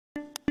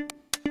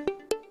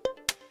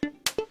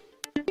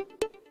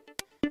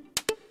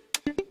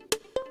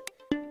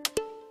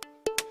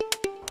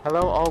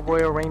Hello all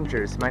Royal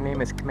Rangers, my name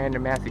is Commander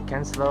Matthew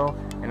Kenslow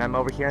and I'm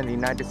over here in the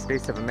United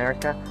States of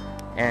America,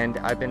 and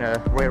I've been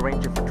a Royal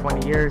Ranger for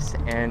 20 years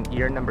and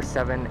year number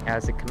 7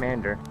 as a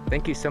commander.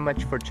 Thank you so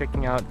much for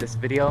checking out this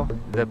video.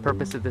 The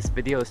purpose of this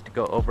video is to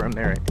go over a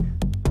merit.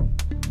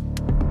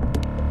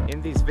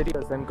 In these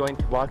videos I'm going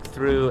to walk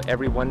through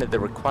every one of the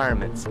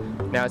requirements.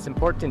 Now it's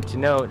important to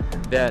note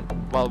that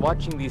while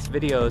watching these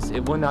videos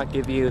it will not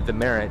give you the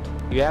merit.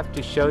 You have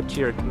to show to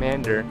your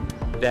commander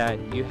that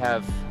you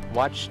have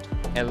watched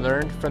and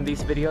learned from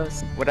these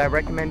videos. What I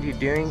recommend you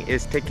doing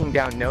is taking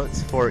down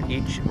notes for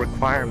each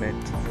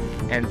requirement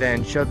and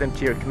then show them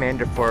to your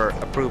commander for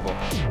approval.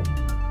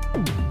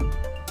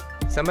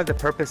 Some of the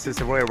purposes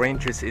of Royal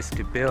Rangers is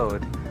to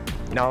build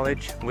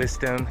knowledge,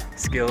 wisdom,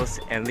 skills,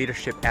 and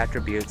leadership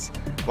attributes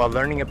while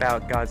learning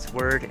about God's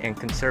Word and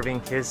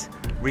conserving His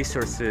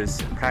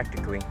resources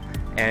practically.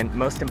 And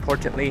most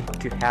importantly,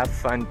 to have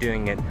fun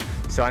doing it.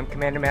 So I'm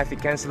Commander Matthew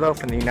Kenslow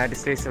from the United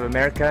States of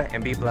America,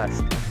 and be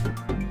blessed.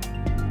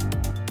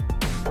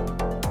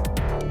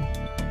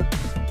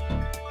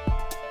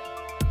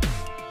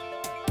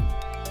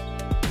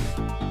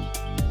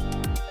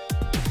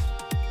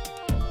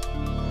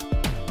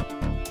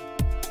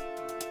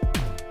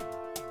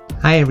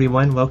 Hi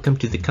everyone, welcome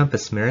to the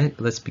Compass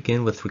Merit. Let's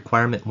begin with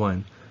requirement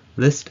 1.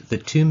 List the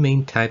two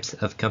main types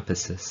of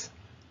compasses.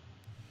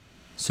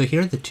 So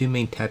here are the two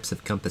main types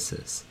of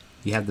compasses.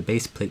 You have the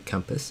base plate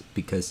compass,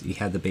 because you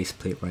have the base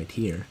plate right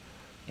here,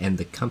 and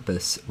the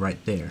compass right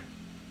there.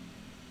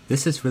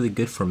 This is really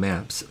good for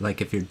maps,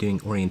 like if you're doing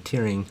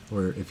orienteering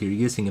or if you're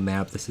using a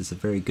map, this is a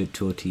very good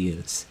tool to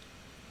use.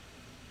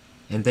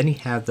 And then you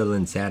have the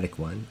lensatic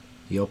one.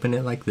 You open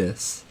it like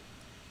this.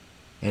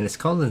 And it's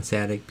called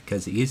lensatic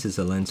because it uses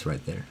a lens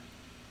right there.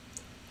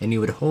 And you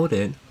would hold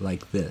it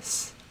like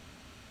this.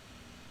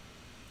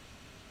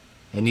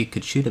 And you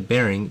could shoot a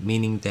bearing,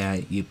 meaning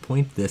that you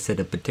point this at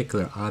a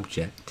particular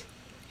object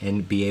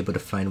and be able to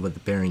find what the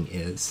bearing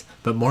is.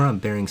 But more on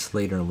bearings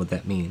later and what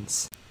that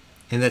means.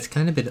 And that's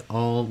kind of it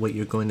all what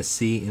you're going to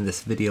see in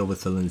this video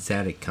with the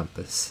lensatic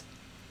compass.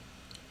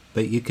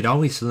 But you could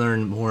always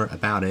learn more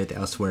about it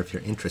elsewhere if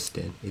you're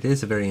interested. It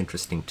is a very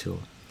interesting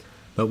tool.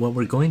 But what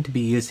we're going to be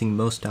using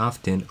most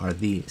often are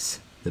these,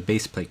 the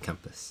base plate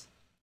compass.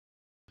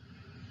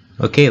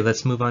 Okay,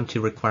 let's move on to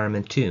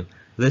requirement 2.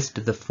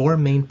 List the 4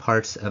 main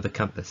parts of a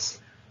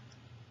compass.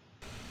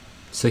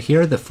 So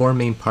here are the 4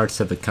 main parts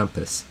of a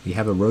compass. You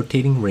have a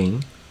rotating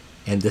ring,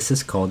 and this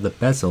is called the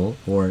bezel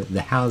or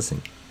the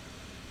housing.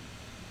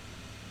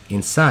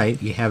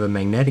 Inside you have a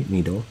magnetic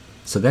needle,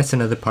 so that's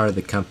another part of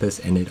the compass,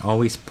 and it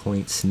always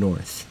points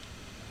north.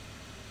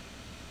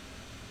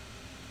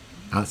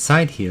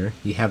 Outside here,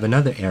 you have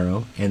another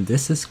arrow, and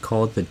this is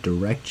called the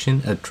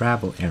direction of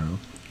travel arrow.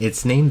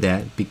 It's named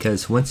that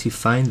because once you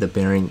find the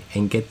bearing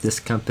and get this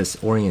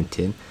compass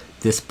oriented,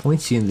 this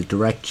points you in the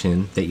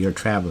direction that you're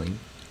traveling.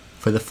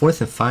 For the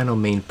 4th and final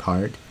main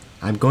part,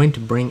 I'm going to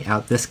bring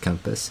out this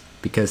compass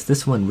because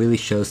this one really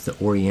shows the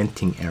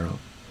orienting arrow.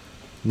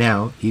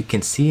 Now, you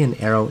can see an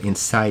arrow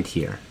inside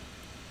here,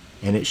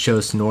 and it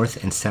shows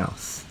north and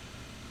south.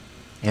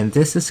 And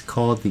this is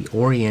called the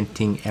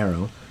orienting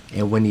arrow.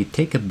 And when you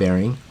take a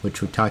bearing,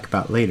 which we'll talk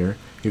about later,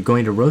 you're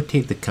going to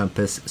rotate the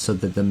compass so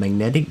that the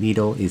magnetic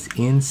needle is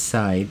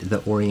inside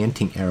the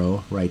orienting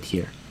arrow right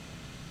here.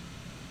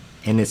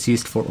 And it's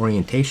used for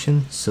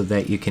orientation so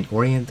that you can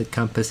orient the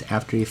compass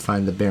after you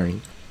find the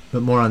bearing.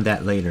 But more on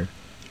that later.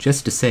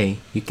 Just to say,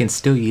 you can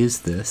still use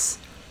this.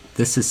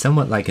 This is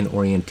somewhat like an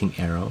orienting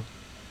arrow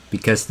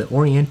because the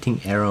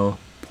orienting arrow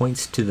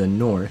points to the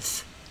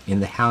north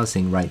in the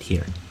housing right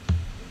here.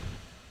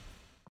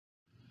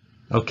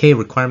 Okay,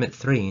 requirement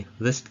 3.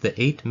 List the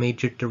 8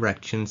 major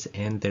directions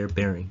and their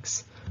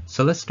bearings.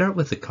 So let's start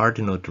with the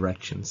cardinal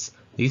directions.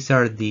 These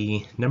are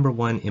the number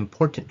 1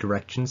 important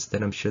directions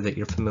that I'm sure that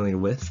you're familiar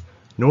with.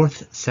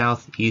 North,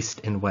 south, east,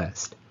 and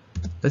west.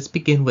 Let's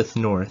begin with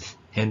north,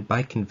 and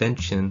by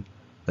convention,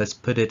 let's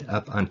put it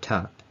up on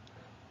top.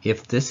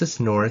 If this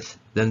is north,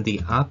 then the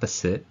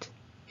opposite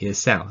is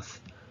south.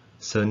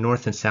 So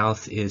north and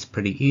south is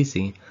pretty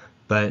easy,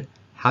 but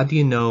how do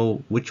you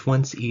know which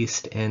one's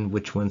east and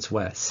which one's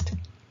west?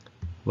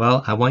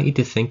 Well, I want you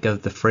to think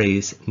of the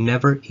phrase,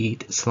 never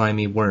eat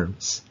slimy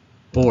worms,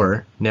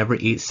 or never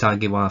eat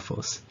soggy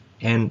waffles.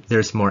 And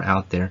there's more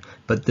out there,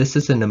 but this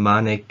is a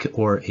mnemonic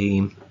or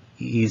a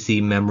easy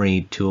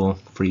memory tool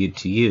for you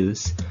to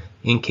use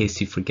in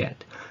case you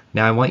forget.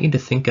 Now I want you to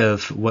think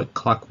of what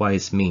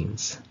clockwise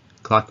means.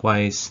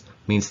 Clockwise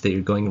means that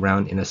you're going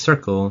around in a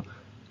circle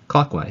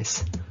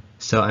clockwise.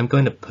 So I'm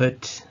going to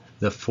put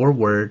the 4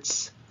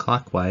 words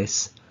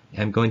clockwise.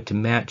 I'm going to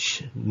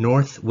match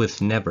north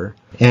with never,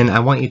 and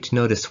I want you to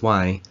notice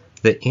why.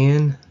 The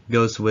N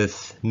goes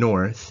with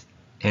north,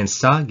 and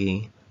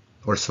soggy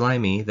or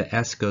slimy, the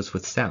S goes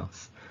with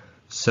south.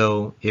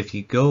 So if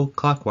you go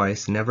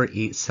clockwise, never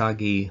eat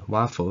soggy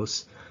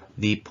waffles,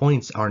 the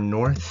points are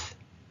north,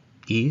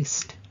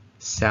 east,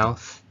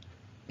 south,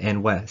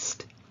 and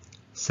west.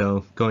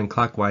 So going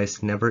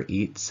clockwise, never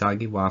eat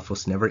soggy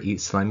waffles, never eat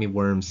slimy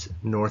worms,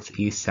 north,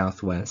 east,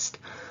 south, west.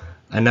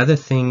 Another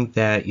thing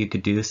that you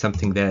could do,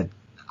 something that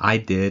I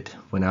did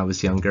when I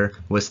was younger,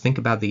 was think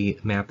about the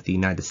map of the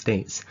United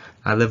States.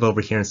 I live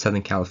over here in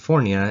Southern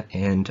California,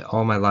 and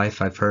all my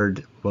life I've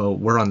heard, well,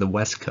 we're on the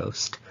West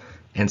Coast.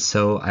 And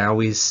so I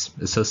always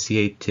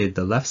associated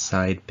the left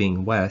side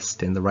being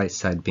west and the right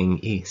side being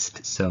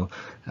east. So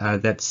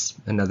that's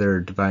another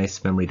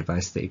device, memory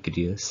device that you could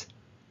use.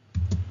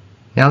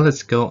 Now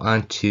let's go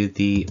on to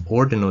the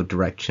ordinal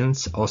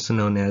directions, also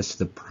known as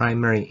the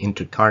primary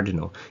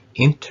intercardinal.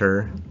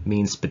 Inter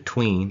means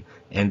between,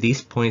 and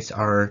these points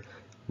are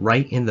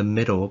right in the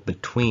middle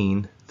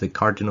between the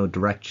cardinal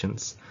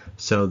directions.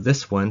 So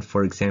this one,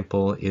 for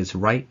example, is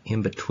right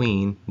in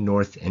between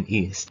north and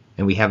east,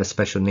 and we have a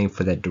special name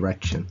for that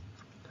direction.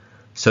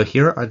 So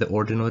here are the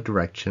ordinal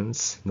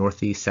directions: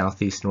 northeast,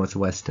 southeast,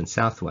 northwest, and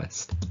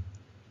southwest.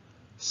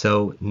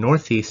 So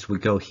northeast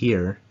would go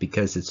here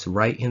because it's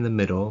right in the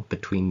middle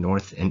between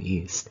north and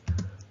east.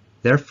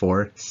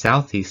 Therefore,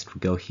 southeast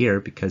would go here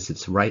because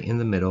it's right in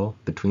the middle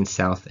between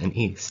south and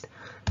east.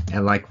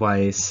 And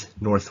likewise,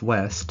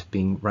 northwest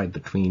being right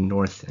between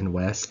north and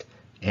west.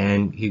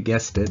 And you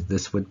guessed it,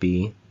 this would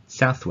be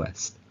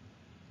southwest.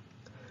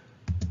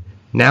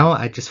 Now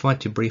I just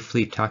want to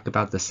briefly talk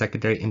about the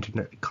secondary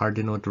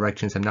intercardinal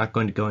directions. I'm not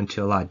going to go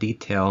into a lot of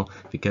detail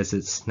because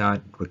it's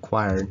not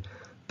required,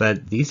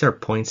 but these are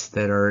points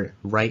that are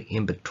right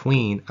in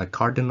between a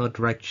cardinal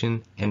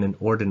direction and an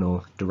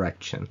ordinal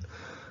direction.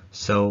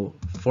 So,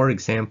 for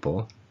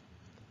example,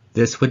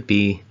 this would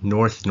be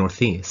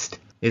north-northeast.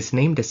 It's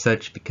named as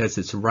such because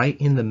it's right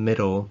in the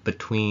middle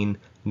between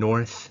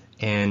north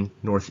and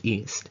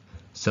northeast.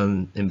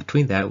 So in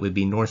between that would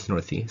be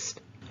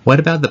north-northeast. What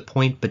about the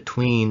point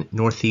between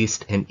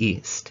northeast and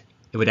east?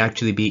 It would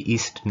actually be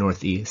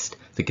east-northeast.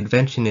 The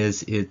convention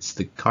is it's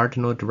the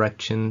cardinal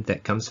direction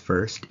that comes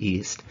first,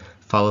 east,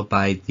 followed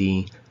by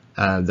the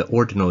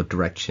ordinal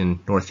direction,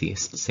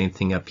 northeast. Same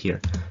thing up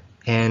here.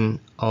 And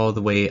all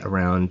the way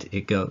around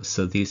it goes.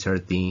 So these are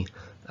the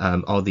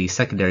all the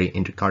secondary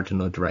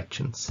intercardinal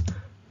directions.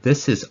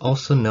 This is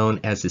also known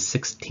as a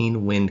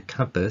 16-wind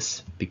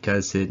compass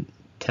because it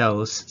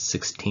tells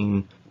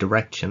 16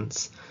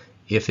 directions.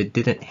 If it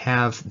didn't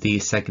have the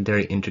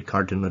secondary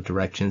intercardinal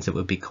directions, it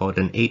would be called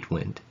an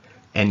 8-wind.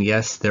 And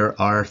yes,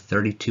 there are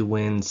 32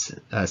 winds,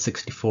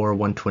 64,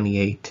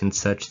 128, and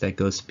such that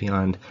goes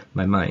beyond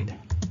my mind.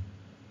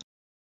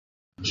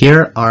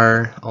 Here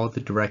are all the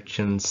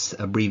directions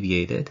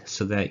abbreviated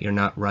so that you're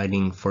not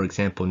writing, for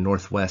example,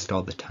 northwest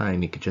all the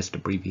time. You could just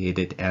abbreviate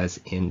it as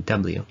in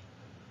W.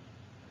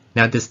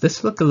 Now, does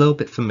this look a little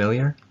bit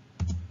familiar?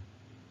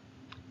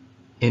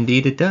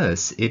 Indeed it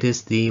does. It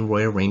is the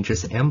Royal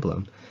Rangers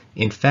emblem.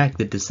 In fact,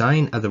 the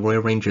design of the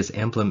Royal Rangers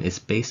emblem is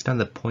based on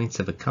the points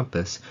of a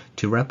compass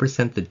to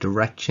represent the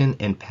direction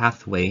and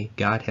pathway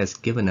God has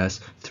given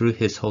us through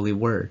His holy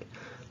word.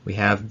 We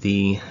have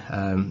the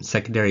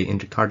secondary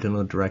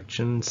intercardinal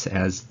directions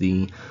as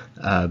the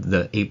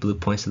 8 blue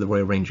points of the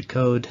Royal Ranger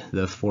Code,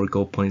 the 4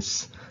 gold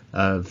points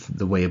of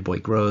the way a boy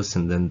grows,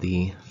 and then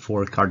the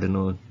 4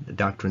 cardinal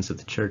doctrines of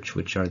the church,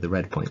 which are the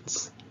red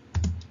points.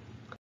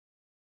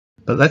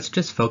 But let's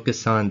just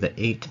focus on the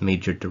 8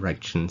 major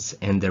directions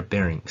and their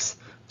bearings.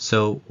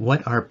 So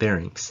what are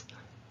bearings?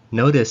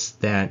 Notice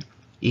that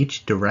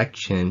each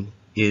direction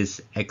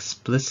is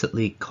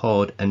explicitly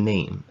called a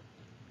name.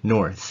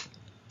 North,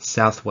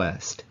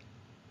 southwest,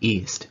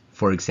 east,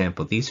 for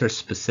example. These are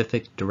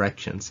specific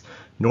directions.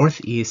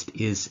 Northeast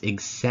is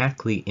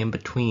exactly in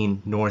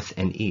between north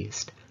and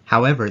east.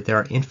 However, there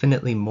are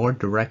infinitely more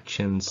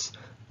directions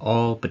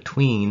all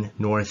between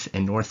north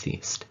and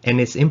northeast.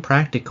 And it's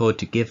impractical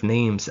to give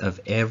names of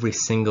every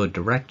single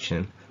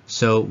direction.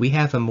 So we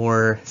have a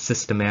more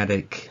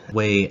systematic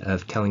way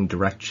of telling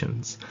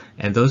directions,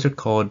 and those are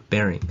called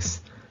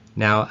bearings.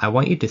 Now, I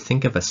want you to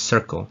think of a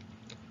circle.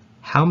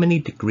 How many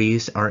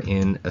degrees are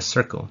in a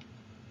circle?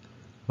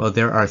 Well,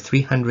 there are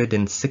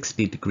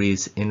 360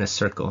 degrees in a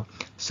circle.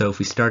 So if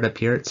we start up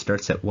here, it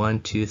starts at 1,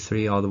 2,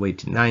 3, all the way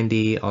to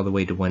 90, all the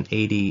way to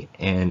 180,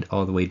 and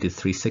all the way to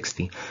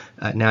 360.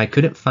 Now, I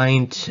couldn't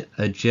find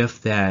a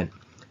GIF that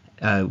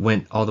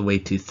went all the way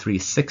to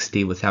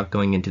 360 without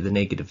going into the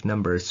negative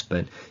numbers,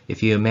 but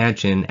if you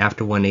imagine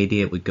after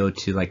 180, it would go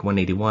to like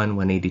 181,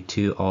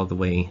 182, all the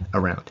way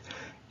around.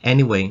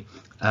 Anyway,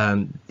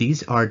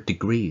 these are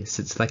degrees.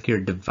 It's like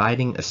you're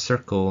dividing a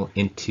circle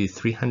into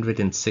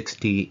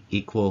 360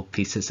 equal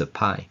pieces of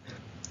pie.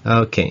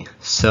 Okay,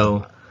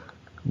 so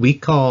we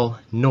call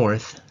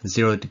north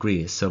 0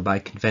 degrees. So by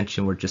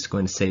convention, we're just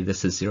going to say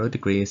this is 0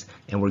 degrees,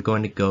 and we're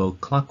going to go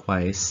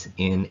clockwise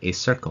in a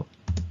circle.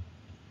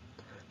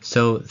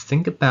 So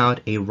think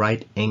about a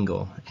right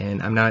angle,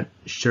 and I'm not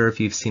sure if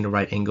you've seen a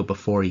right angle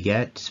before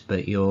yet,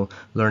 but you'll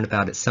learn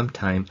about it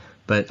sometime.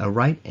 But a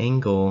right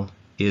angle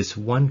is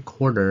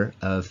 1/4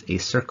 of a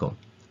circle,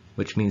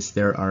 which means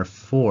there are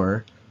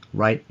 4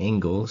 right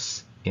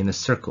angles in a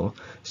circle.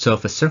 So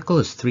if a circle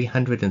is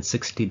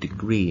 360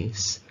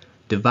 degrees,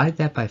 divide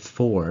that by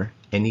 4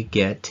 and you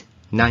get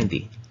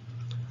 90.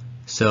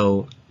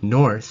 So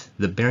north,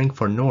 the bearing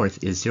for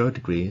north is 0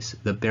 degrees,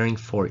 the bearing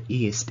for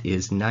east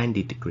is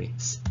 90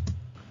 degrees.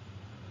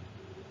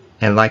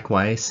 And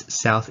likewise,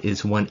 south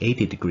is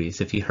 180 degrees.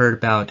 If you heard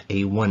about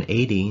a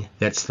 180,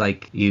 that's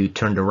like you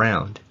turned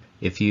around.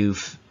 If you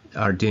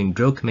are doing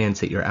drill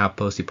commands at your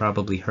outpost, you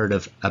probably heard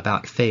of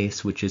about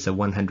face, which is a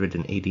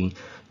 180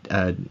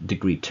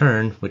 degree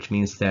turn, which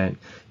means that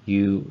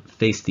you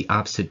face the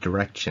opposite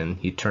direction,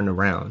 you turn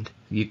around.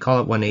 You call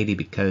it 180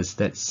 because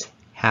that's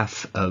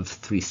half of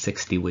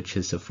 360, which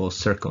is a full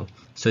circle.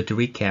 So to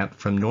recap,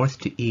 from north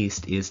to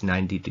east is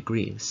 90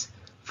 degrees.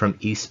 From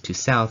east to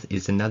south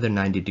is another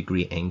 90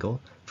 degree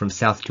angle. From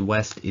south to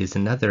west is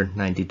another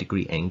 90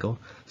 degree angle.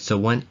 So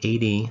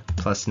 180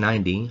 plus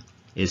 90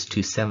 is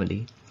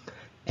 270.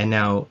 And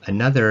now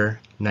another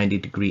 90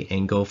 degree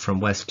angle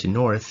from west to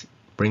north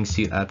brings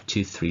you up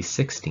to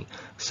 360.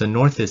 So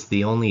north is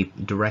the only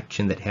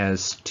direction that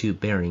has two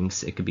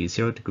bearings. It could be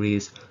 0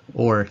 degrees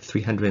or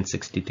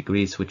 360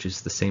 degrees, which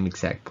is the same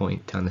exact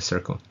point on the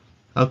circle.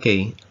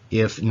 Okay,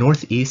 if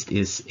northeast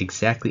is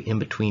exactly in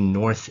between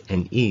north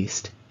and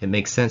east, it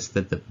makes sense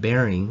that the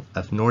bearing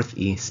of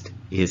northeast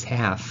is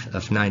half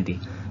of 90,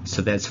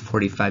 so that's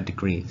 45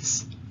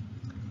 degrees.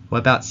 What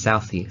about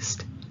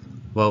southeast?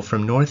 Well,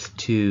 from north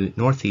to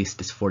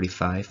northeast is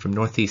 45. From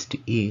northeast to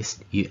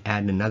east, you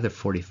add another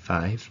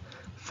 45.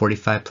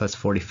 45 plus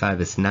 45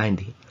 is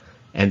 90.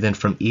 And then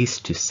from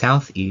east to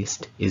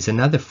southeast is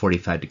another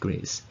 45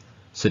 degrees.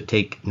 So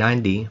take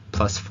 90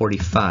 plus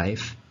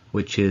 45,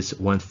 which is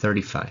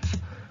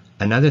 135.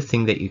 Another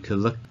thing that you could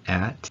look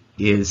at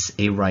is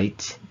a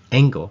right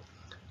angle.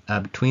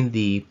 Between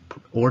the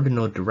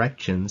ordinal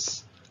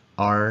directions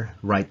are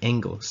right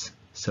angles.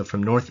 So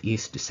from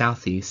northeast to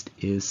southeast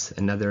is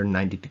another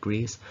 90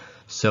 degrees.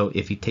 So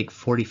if you take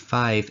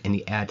 45 and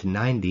you add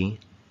 90,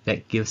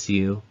 that gives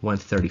you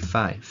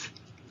 135.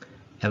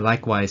 And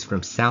likewise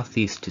from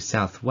southeast to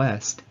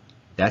southwest,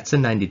 that's a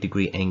 90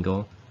 degree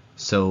angle.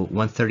 So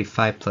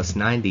 135 plus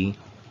 90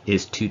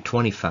 is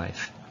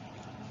 225.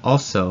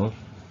 Also,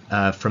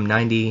 from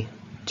 90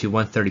 to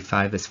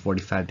 135 is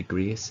 45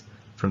 degrees.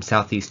 From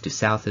southeast to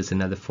south is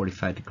another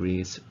 45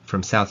 degrees.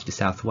 From south to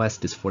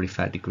southwest is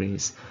 45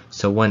 degrees.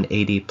 So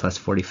 180 plus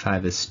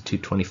 45 is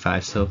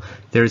 225. So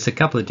there's a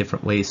couple of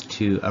different ways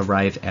to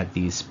arrive at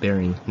these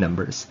bearing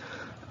numbers.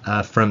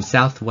 From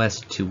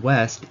southwest to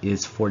west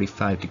is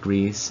 45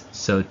 degrees.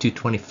 So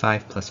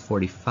 225 plus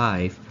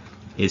 45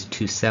 is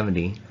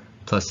 270.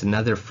 Plus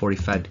another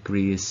 45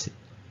 degrees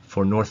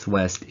for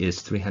northwest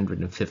is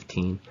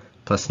 315.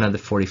 Plus another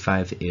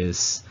 45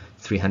 is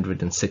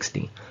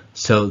 360.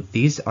 So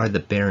these are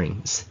the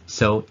bearings.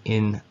 So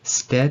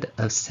instead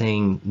of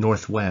saying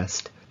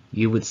northwest,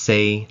 you would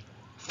say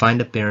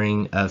find a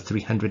bearing of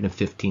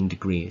 315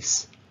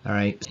 degrees. All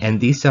right, and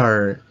these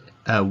are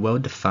well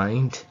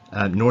defined.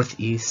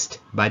 Northeast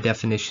by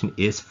definition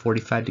is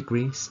 45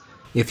 degrees.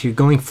 If you're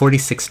going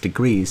 46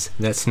 degrees,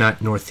 that's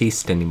not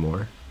northeast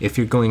anymore. If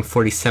you're going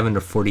 47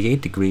 or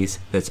 48 degrees,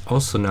 that's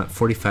also not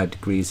 45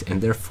 degrees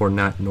and therefore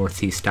not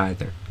northeast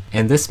either.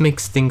 And this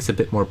makes things a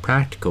bit more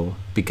practical,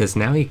 because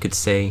now you could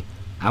say,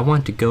 I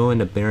want to go in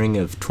a bearing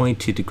of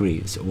 22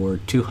 degrees, or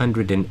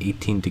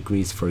 218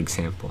 degrees, for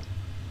example.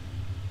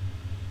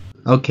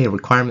 Okay,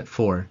 requirement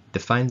 4.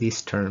 Define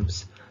these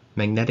terms: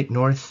 magnetic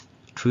north,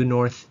 true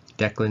north,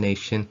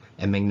 declination,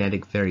 and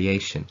magnetic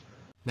variation.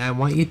 Now I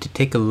want you to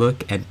take a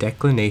look at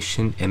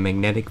declination and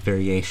magnetic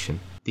variation.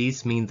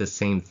 These mean the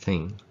same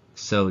thing.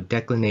 So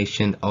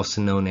declination,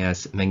 also known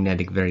as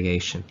magnetic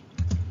variation.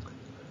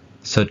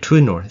 So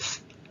true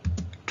north.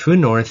 True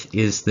north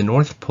is the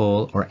north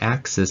pole or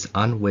axis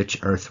on which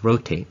Earth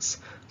rotates.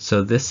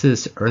 So this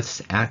is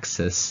Earth's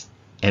axis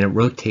and it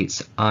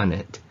rotates on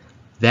it.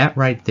 That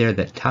right there,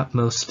 that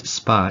topmost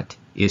spot,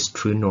 is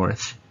true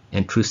north,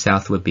 and true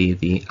south would be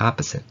the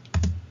opposite.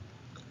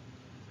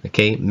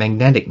 Okay,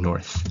 magnetic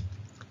north.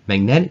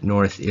 Magnetic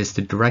north is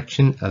the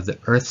direction of the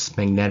Earth's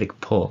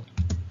magnetic pole,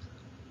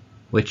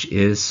 which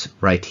is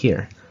right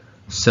here.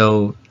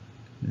 So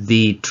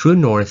the true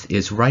north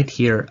is right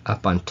here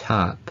up on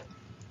top,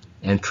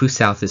 and true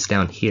south is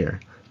down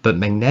here, but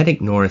magnetic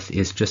north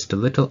is just a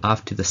little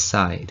off to the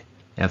side.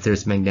 Now if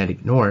there's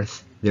magnetic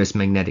north, there's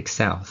magnetic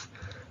south.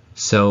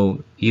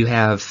 So you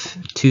have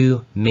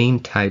two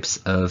main types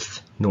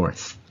of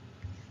north.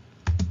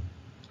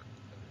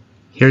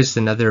 Here's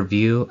another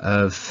view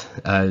of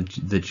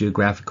the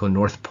geographical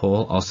North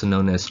Pole, also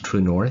known as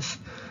true north,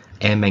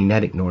 and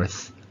magnetic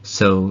north.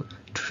 So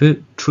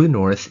true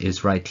north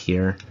is right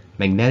here,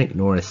 magnetic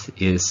north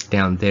is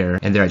down there,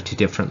 and they're at two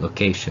different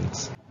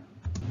locations.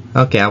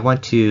 Okay, I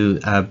want to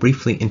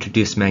briefly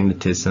introduce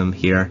magnetism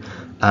here.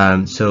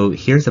 So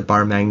here's a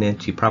bar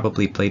magnet. You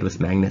probably played with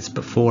magnets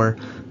before,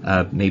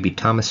 maybe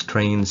Thomas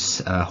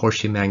trains,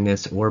 horseshoe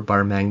magnets, or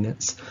bar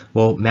magnets.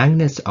 Well,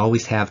 magnets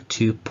always have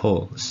two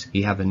poles.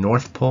 You have a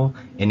north pole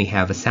and you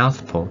have a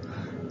south pole.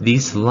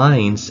 These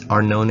lines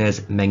are known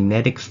as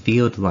magnetic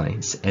field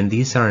lines, and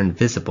these are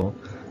invisible,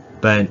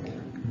 but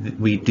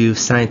we do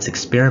science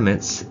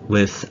experiments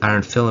with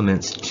iron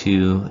filaments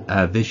to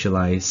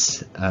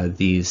visualize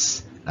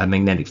these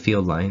magnetic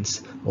field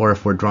lines, or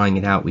if we're drawing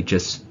it out, we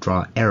just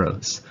draw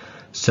arrows.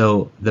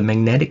 So the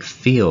magnetic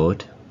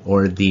field,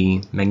 or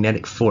the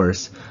magnetic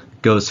force,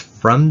 goes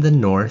from the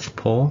north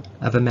pole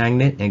of a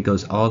magnet and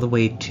goes all the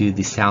way to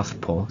the south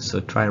pole. So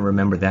try and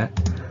remember that.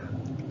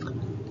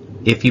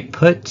 If you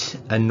put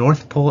a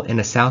north pole and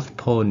a south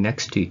pole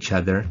next to each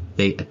other,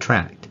 they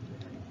attract.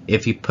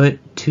 If you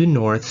put two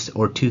norths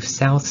or two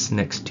souths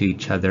next to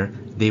each other,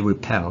 they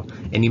repel.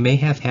 And you may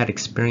have had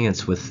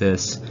experience with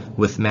this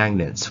with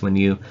magnets when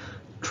you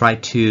try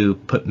to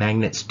put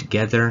magnets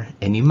together,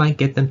 and you might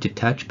get them to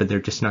touch, but they're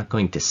just not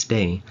going to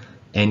stay.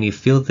 And you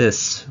feel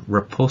this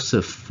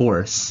repulsive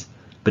force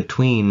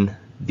between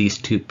these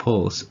two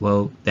poles.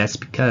 Well, that's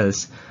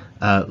because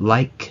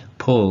like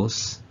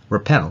poles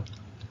repel,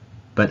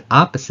 but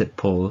opposite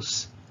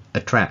poles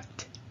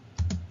attract.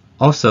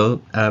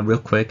 Also, real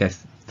quick, I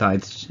thought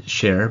I'd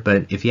share,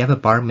 but if you have a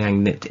bar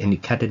magnet and you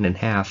cut it in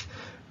half,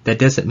 that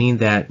doesn't mean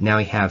that now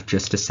you have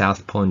just a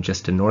south pole and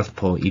just a north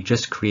pole. You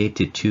just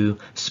created two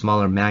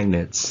smaller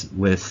magnets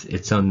with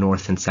its own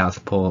north and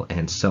south pole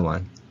and so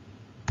on.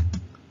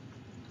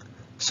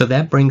 So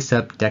that brings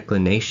up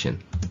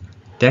declination.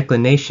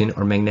 Declination,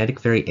 or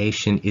magnetic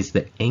variation, is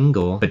the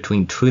angle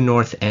between true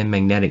north and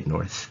magnetic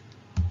north.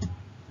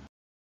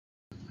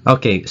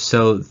 Okay,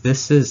 so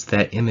this is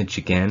that image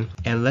again,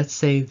 and let's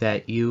say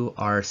that you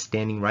are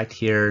standing right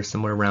here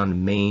somewhere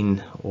around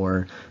Maine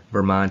or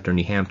Vermont or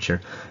New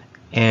Hampshire,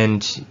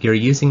 and you're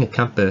using a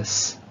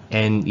compass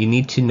and you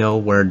need to know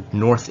where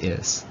north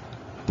is.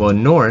 Well,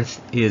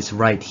 north is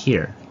right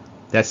here.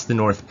 That's the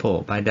North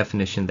Pole. By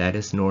definition, that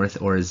is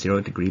north, or a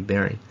 0-degree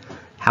bearing.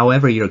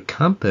 However, your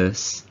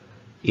compass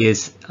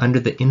is under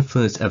the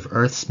influence of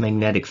Earth's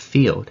magnetic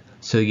field,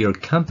 so your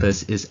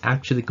compass is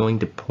actually going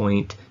to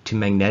point to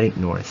magnetic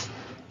north.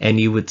 And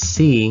you would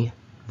see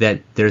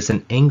that there's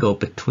an angle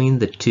between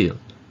the two.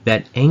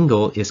 That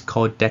angle is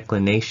called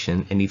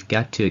declination, and you've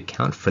got to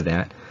account for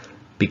that,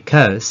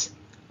 because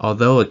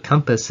although a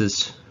compass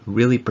is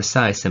really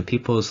precise and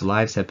people's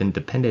lives have been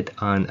dependent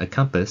on a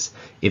compass,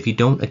 if you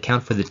don't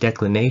account for the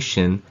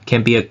declination,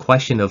 can be a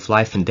question of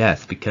life and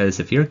death, because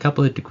if you're a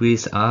couple of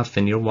degrees off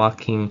and you're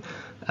walking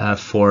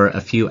for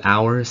a few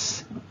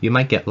hours, you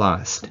might get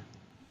lost.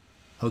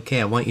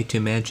 Okay, I want you to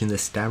imagine the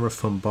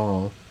styrofoam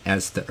ball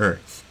as the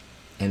Earth.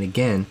 And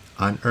again,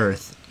 on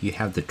Earth, you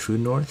have the true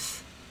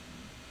north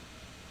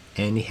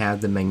and you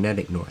have the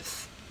magnetic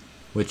north,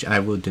 which I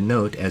will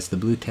denote as the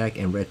blue tack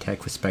and red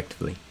tack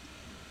respectively.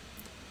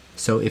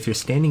 So if you're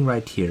standing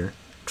right here,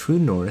 true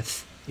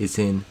north is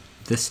in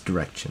this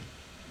direction,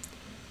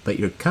 but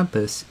your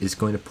compass is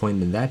going to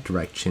point in that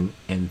direction,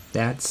 and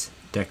that's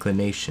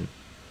declination.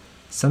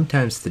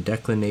 Sometimes the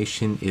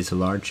declination is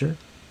larger,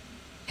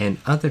 and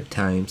other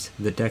times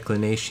the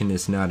declination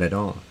is not at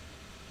all.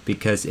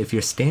 Because if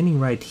you're standing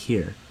right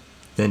here,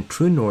 then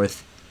true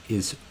north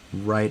is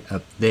right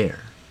up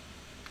there.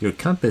 Your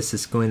compass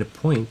is going to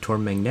point toward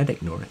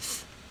magnetic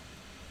north.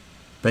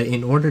 But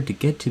in order to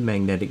get to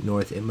magnetic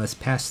north, it must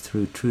pass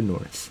through true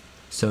north.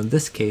 So in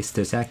this case,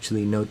 there's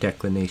actually no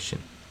declination.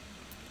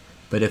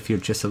 But if you're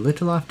just a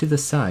little off to the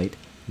side,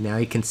 now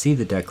you can see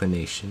the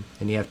declination,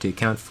 and you have to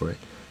account for it.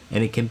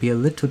 And it can be a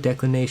little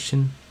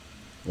declination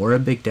or a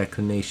big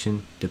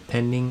declination,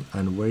 depending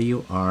on where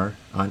you are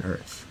on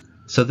Earth.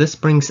 So this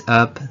brings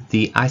up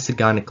the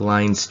isogonic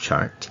lines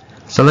chart.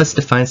 So let's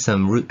define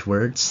some root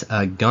words.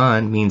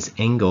 Gon means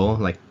angle,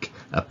 like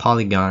a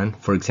polygon,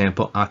 for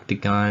example,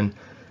 octagon,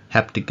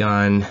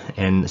 heptagon,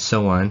 and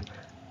so on.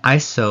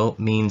 Iso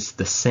means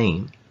the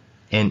same,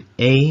 and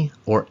a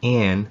or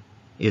an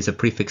is a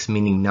prefix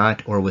meaning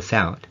not or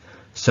without.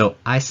 So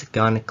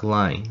isogonic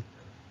line.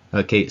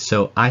 Okay,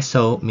 so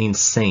iso means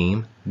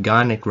same,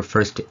 gonic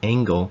refers to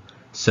angle,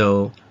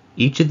 so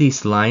each of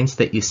these lines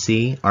that you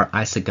see are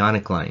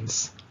isogonic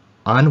lines,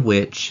 on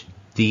which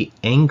the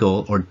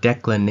angle or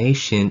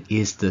declination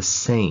is the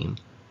same.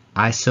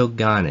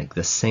 Isogonic,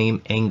 the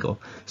same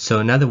angle. So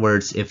in other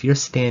words, if you're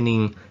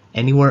standing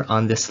anywhere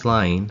on this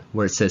line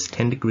where it says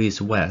 10 degrees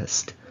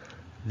west,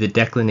 the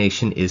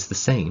declination is the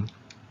same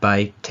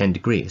by 10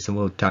 degrees, and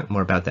we'll talk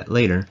more about that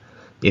later.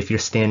 If you're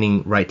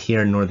standing right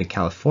here in Northern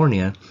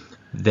California,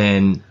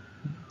 then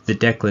the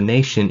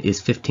declination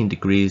is 15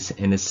 degrees,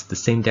 and it's the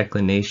same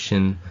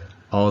declination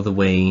all the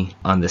way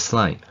on this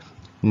line.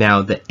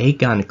 Now, the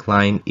agonic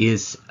line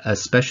is a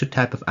special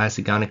type of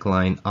isogonic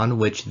line on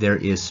which there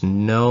is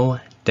no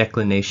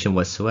declination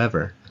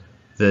whatsoever.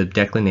 The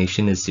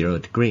declination is 0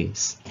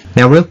 degrees.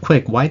 Now real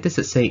quick, why does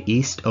it say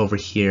east over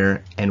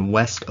here and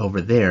west over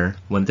there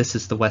when this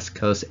is the west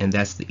coast and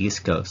that's the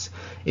east coast?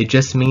 It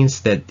just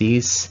means that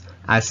these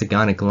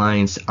isogonic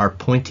lines are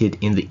pointed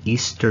in the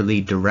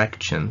easterly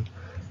direction,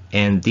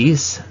 and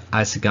these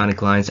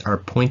isogonic lines are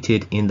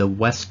pointed in the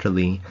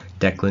westerly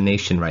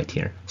declination right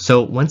here.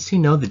 So once you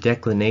know the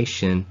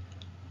declination,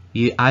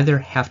 you either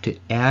have to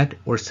add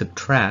or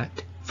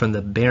subtract from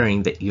the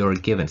bearing that you're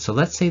given. So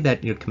let's say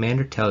that your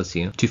commander tells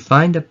you to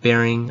find a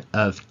bearing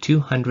of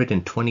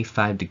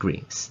 225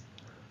 degrees.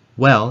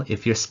 Well,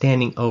 if you're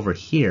standing over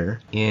here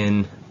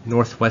in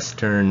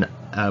northwestern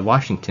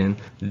Washington,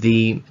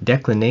 the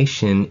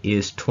declination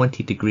is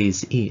 20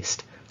 degrees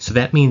east. So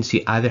that means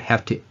you either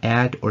have to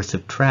add or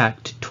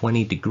subtract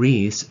 20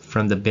 degrees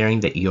from the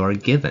bearing that you are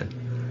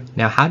given.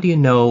 Now, how do you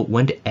know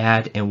when to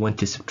add and when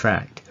to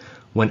subtract?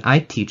 When I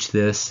teach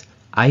this,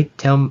 I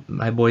tell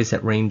my boys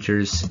at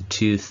Rangers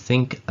to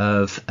think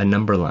of a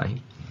number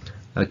line.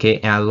 Okay,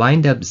 and I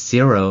lined up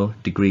 0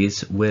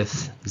 degrees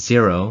with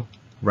 0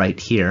 right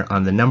here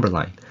on the number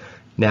line.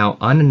 Now,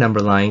 on a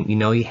number line, you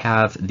know you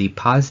have the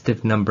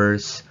positive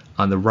numbers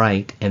on the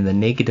right and the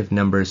negative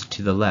numbers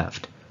to the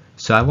left.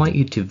 So I want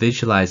you to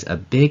visualize a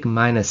big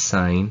minus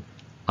sign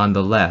on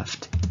the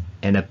left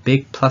and a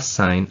big plus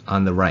sign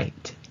on the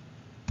right.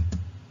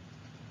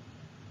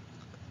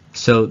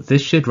 So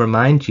this should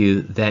remind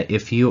you that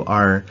if you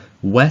are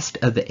west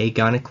of the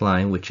agonic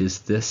line, which is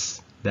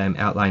this that I'm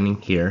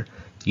outlining here,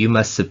 you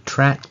must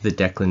subtract the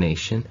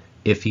declination.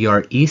 If you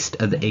are east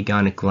of the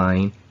agonic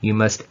line, you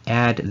must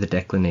add the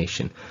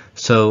declination.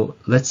 So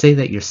let's say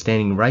that you're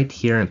standing right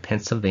here in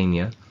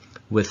Pennsylvania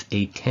with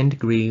a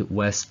 10-degree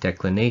west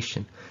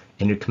declination,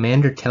 and your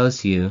commander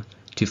tells you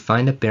to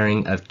find a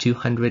bearing of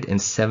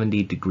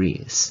 270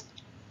 degrees.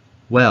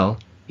 Well,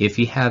 if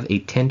you have a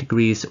 10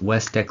 degrees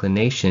west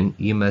declination,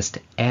 you must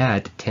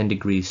add 10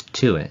 degrees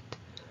to it.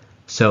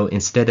 So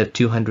instead of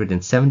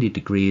 270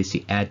 degrees,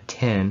 you add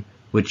 10,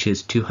 which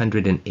is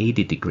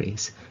 280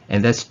 degrees.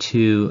 And that's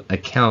to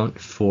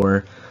account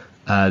for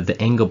the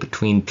angle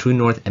between true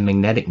north and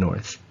magnetic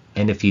north.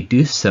 And if you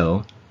do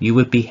so, you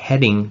would be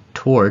heading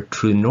toward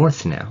true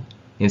north now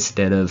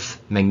instead of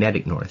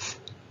magnetic north.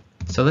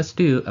 So let's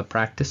do a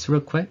practice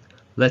real quick.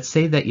 Let's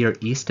say that you're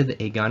east of the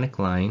agonic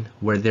line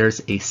where there's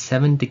a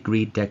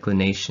 7-degree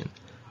declination.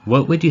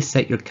 What would you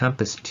set your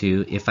compass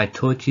to if I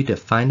told you to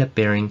find a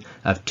bearing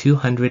of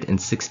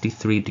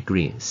 263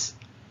 degrees?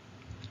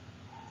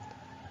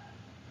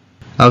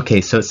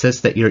 Okay, so it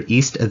says that you're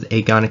east of the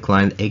agonic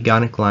line. The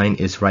agonic line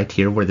is right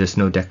here where there's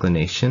no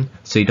declination,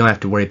 so you don't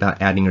have to worry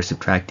about adding or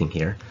subtracting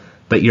here.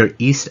 But you're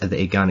east of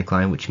the agonic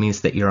line, which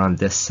means that you're on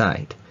this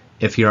side.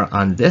 If you're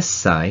on this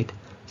side,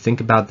 think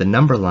about the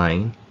number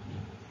line.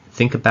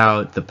 Think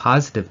about the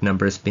positive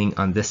numbers being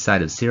on this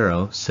side of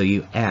 0, so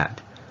you add.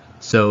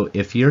 So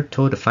if you're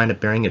told to find a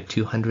bearing of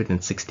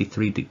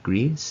 263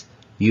 degrees,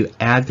 you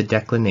add the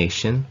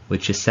declination,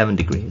 which is 7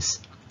 degrees.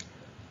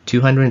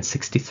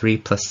 263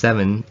 plus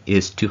 7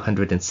 is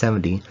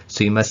 270,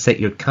 so you must set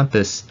your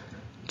compass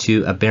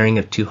to a bearing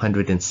of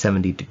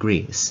 270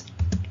 degrees.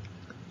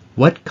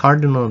 What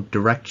cardinal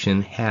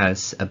direction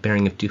has a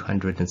bearing of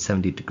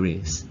 270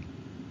 degrees?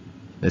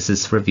 This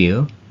is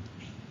review.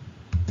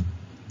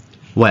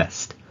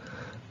 West.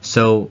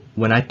 So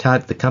when I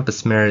taught the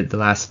compass mirror the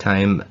last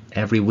time,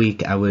 every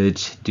week I would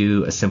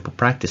do a simple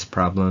practice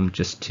problem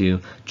just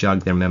to jog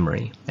their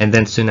memory. And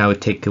then soon I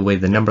would take away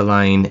the number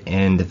line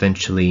and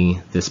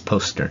eventually this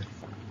poster.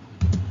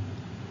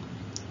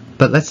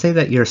 But let's say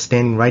that you're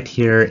standing right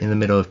here in the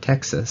middle of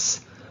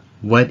Texas.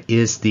 What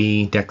is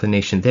the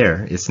declination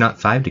there? It's not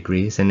 5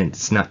 degrees and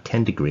it's not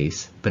 10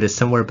 degrees, but it's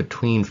somewhere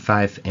between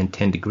 5 and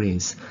 10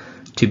 degrees.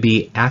 To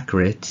be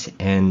accurate,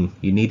 and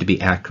you need to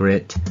be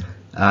accurate,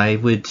 I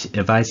would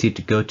advise you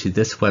to go to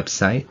this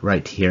website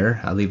right here.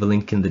 I'll leave a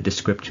link in the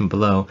description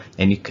below,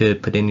 and you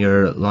could put in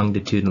your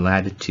longitude and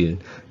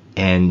latitude,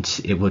 and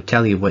it will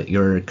tell you what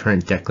your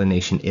current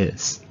declination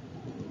is.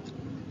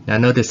 Now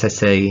notice I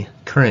say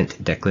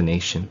current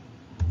declination.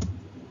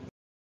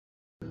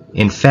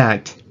 In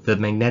fact, the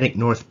magnetic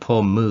north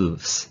pole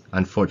moves,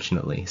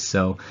 unfortunately.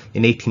 So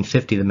in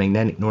 1850, the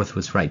magnetic north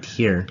was right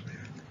here,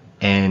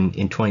 and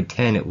in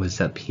 2010, it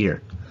was up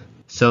here.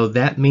 So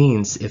that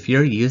means if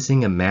you're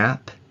using a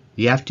map,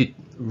 you have to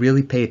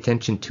really pay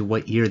attention to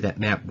what year that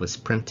map was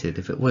printed.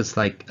 If it was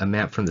like a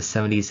map from the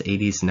 70s,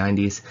 80s,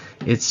 90s,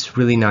 it's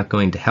really not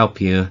going to help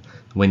you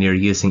when you're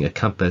using a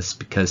compass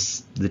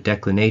because the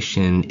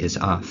declination is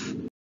off.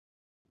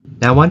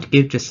 Now I want to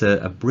give just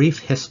a brief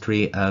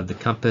history of the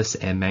compass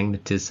and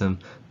magnetism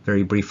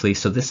very briefly.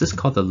 So this is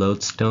called the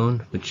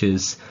lodestone, which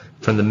is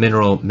from the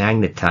mineral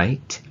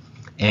magnetite,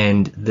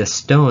 and the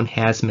stone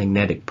has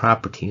magnetic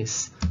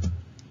properties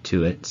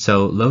to it.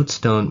 So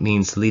lodestone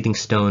means leading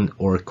stone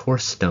or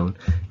course stone,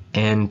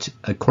 and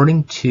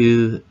according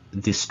to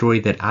the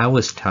story that I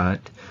was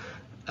taught,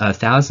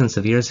 thousands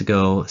of years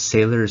ago,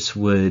 sailors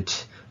would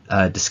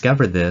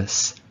discover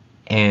this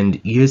and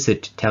use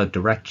it to tell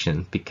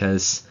direction,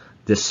 because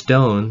the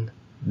stone,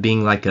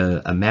 being like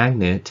a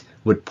magnet,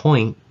 would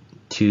point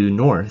to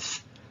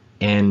north,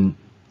 and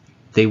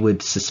they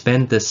would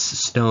suspend this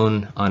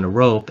stone on a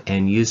rope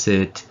and use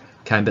it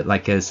kind of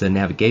like as a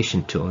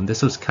navigation tool. And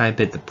this was kind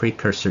of the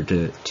precursor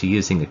to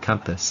using a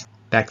compass.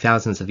 Back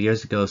thousands of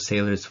years ago,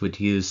 sailors would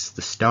use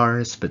the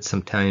stars, but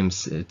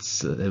sometimes it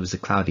was a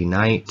cloudy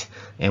night.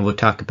 And we'll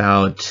talk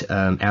about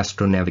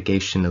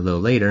astronavigation a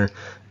little later.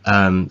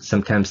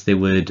 Sometimes they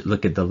would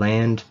look at the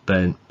land,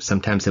 but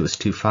sometimes it was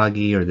too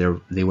foggy or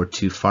they were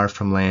too far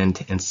from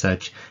land and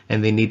such,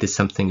 and they needed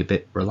something a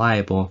bit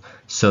reliable.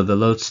 So the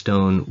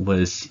lodestone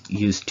was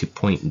used to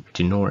point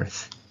to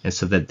north, and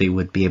so that they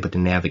would be able to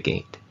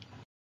navigate.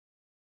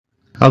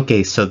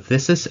 Okay, so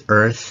this is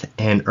Earth,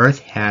 and Earth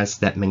has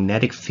that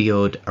magnetic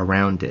field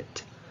around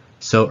it.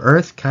 So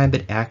Earth kind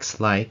of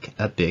acts like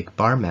a big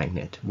bar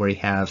magnet where you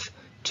have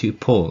two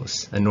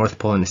poles, a north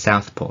pole and a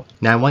south pole.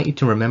 Now I want you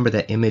to remember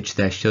that image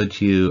that I showed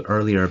you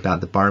earlier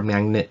about the bar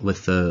magnet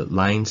with the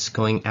lines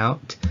going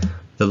out.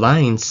 The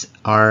lines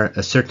are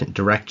a certain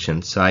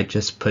direction, so I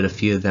just put a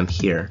few of them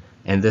here,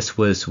 and this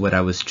was what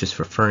I was just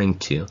referring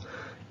to.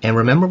 And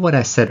remember what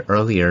I said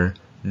earlier,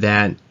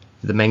 that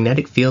the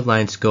magnetic field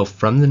lines go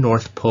from the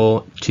North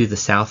Pole to the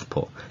South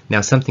Pole. Now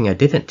something I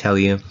didn't tell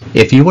you,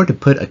 if you were to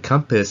put a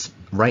compass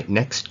right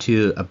next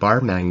to a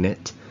bar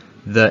magnet,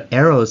 the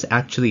arrows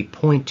actually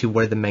point to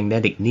where the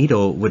magnetic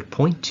needle would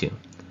point to.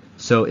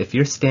 So if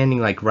you're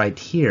standing like right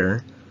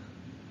here,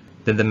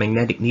 then the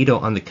magnetic needle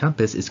on the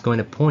compass is going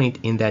to point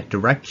in that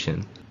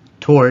direction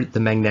toward the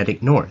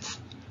magnetic north.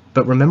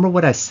 But remember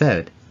what I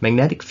said,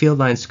 magnetic field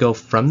lines go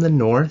from the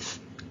north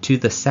to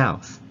the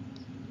south.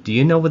 Do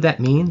you know what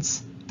that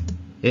means?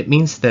 It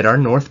means that our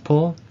North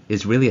Pole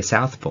is really a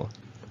South Pole,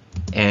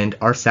 and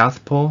our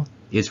South Pole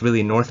is really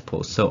a North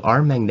Pole. So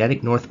our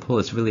magnetic North Pole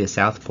is really a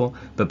South Pole,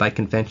 but by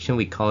convention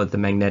we call it the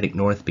magnetic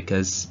north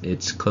because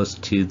it's close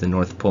to the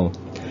North Pole.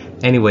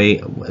 Anyway,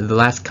 the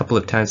last couple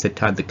of times I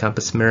taught the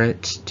compass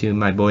merit to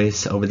my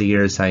boys over the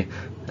years, I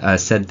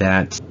said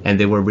that, and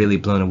they were really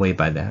blown away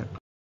by that.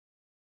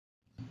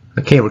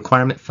 Okay,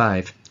 requirement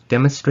 5.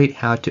 Demonstrate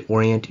how to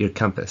orient your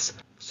compass.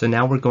 So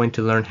now we're going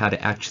to learn how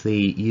to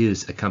actually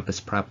use a compass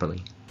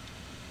properly.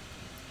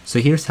 So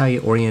here's how you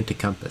orient a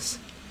compass.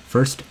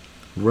 First,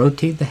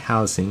 rotate the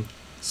housing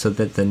so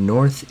that the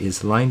north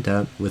is lined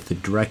up with the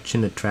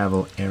direction of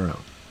travel arrow.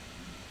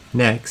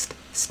 Next,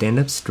 stand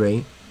up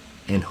straight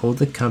and hold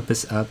the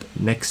compass up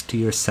next to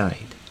your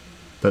side.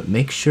 But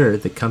make sure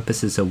the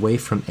compass is away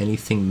from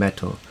anything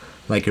metal,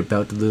 like your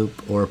belt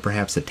loop or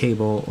perhaps a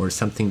table or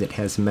something that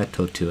has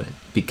metal to it,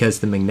 because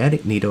the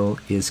magnetic needle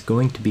is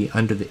going to be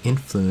under the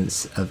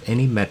influence of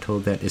any metal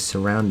that is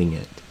surrounding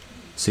it.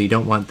 So you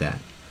don't want that.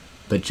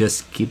 But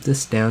just keep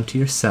this down to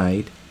your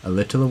side, a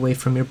little away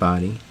from your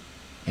body,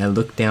 and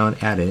look down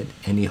at it,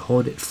 and you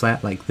hold it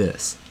flat like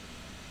this.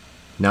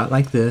 Not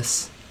like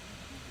this,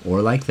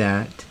 or like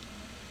that,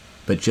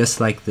 but just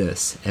like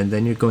this. And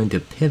then you're going to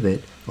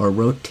pivot or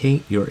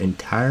rotate your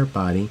entire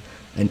body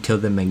until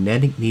the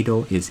magnetic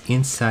needle is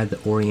inside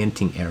the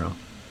orienting arrow,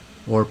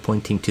 or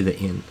pointing to the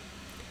in.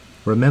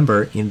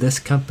 Remember, in this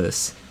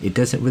compass, it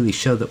doesn't really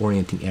show the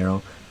orienting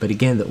arrow, but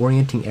again, the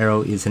orienting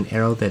arrow is an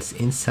arrow that's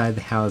inside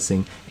the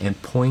housing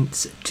and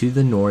points to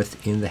the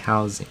north in the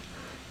housing.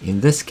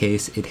 In this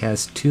case, it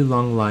has two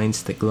long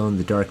lines that glow in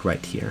the dark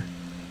right here.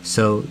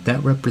 So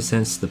that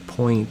represents the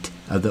point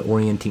of the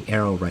orienting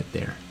arrow right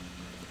there.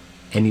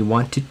 And you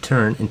want to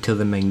turn until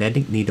the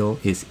magnetic needle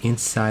is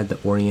inside the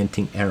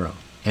orienting arrow.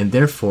 And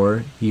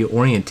therefore, you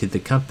oriented the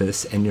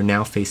compass and you're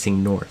now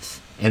facing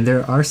north. And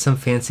there are some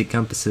fancy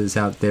compasses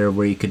out there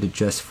where you could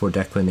adjust for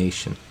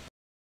declination.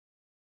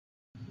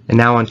 And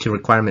now on to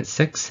requirement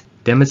 6,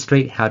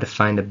 demonstrate how to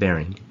find a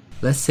bearing.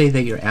 Let's say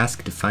that you're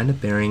asked to find a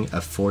bearing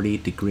of 40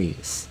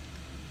 degrees.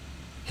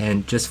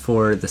 And just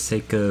for the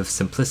sake of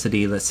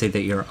simplicity, let's say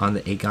that you're on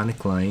the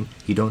agonic line,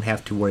 you don't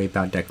have to worry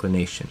about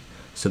declination.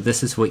 So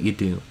this is what you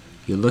do.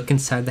 You look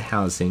inside the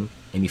housing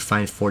and you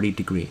find 40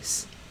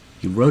 degrees.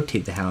 You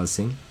rotate the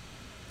housing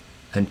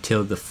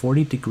until the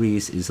 40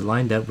 degrees is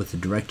lined up with the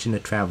direction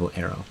of travel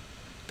arrow,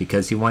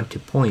 because you want to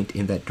point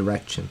in that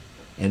direction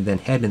and then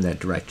head in that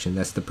direction.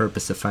 That's the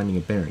purpose of finding a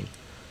bearing.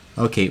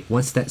 Okay,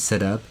 once that's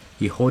set up,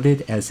 you hold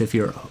it as if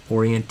you're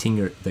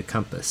orienting the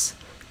compass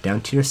down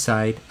to your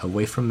side,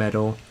 away from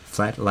metal,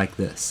 flat like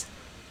this.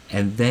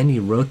 And then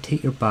you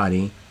rotate your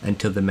body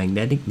until the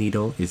magnetic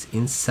needle is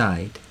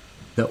inside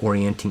the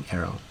orienting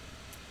arrow.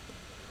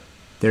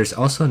 There's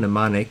also a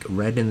mnemonic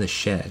read in the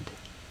shed,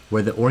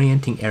 where the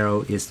orienting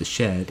arrow is the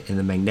shed and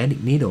the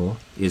magnetic needle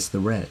is the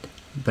red.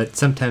 But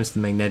sometimes the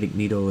magnetic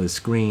needle is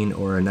green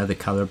or another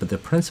color, but the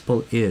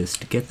principle is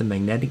to get the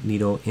magnetic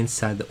needle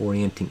inside the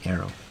orienting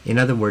arrow. In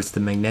other words, the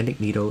magnetic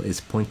needle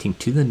is pointing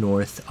to the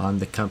north on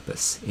the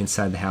compass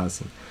inside the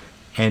housing.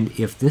 And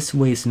if this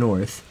way's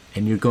north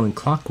and you're going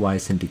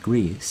clockwise in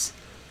degrees,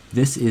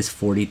 this is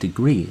 40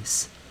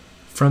 degrees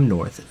from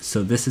north.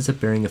 So this is a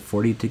bearing of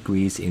 40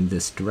 degrees in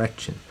this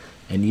direction.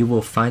 And you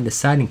will find a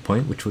sighting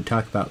point, which we'll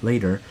talk about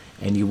later,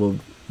 and you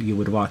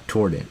would walk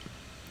toward it.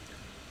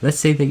 Let's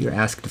say that you're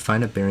asked to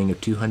find a bearing of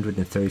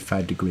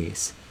 235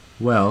 degrees.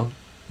 Well,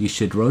 you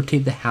should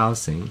rotate the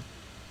housing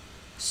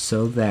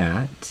so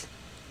that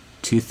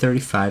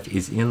 235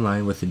 is in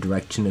line with the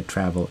direction of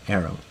travel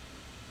arrow.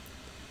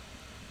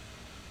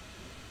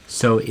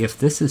 So if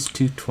this is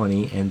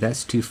 220 and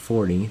that's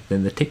 240,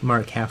 then the tick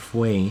mark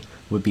halfway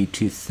would be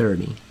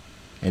 230.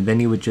 And then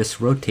you would just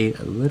rotate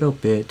a little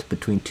bit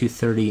between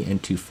 230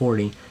 and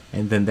 240,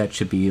 and then that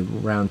should be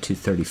around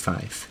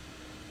 235.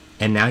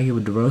 And now you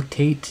would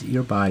rotate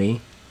your body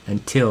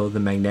until the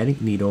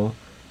magnetic needle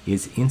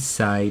is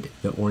inside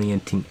the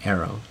orienting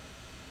arrow.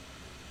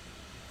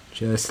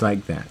 Just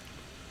like that.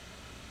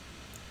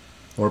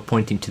 Or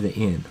pointing to the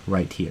in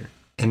right here.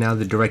 And now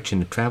the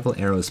direction of travel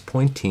arrow is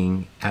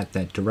pointing at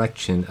that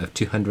direction of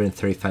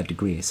 235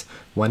 degrees.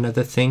 One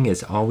other thing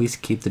is always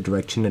keep the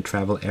direction of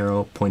travel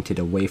arrow pointed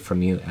away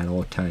from you at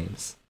all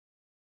times.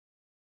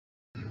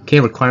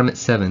 Okay, requirement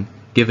 7.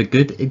 Give a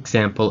good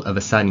example of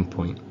a sighting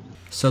point.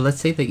 So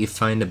let's say that you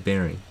find a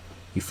bearing.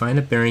 You find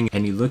a bearing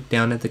and you look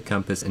down at the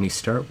compass and you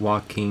start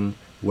walking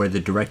where the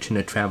direction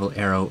of travel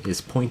arrow is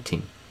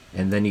pointing.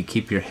 And then you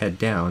keep your head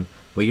down.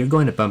 Well, you're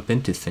going to bump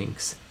into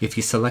things. If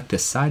you select a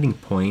sighting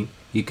point,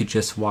 you could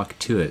just walk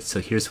to it. So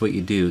here's what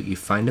you do. You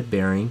find a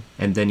bearing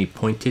and then you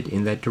point it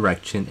in that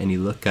direction and you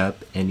look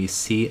up and you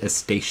see a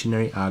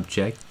stationary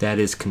object that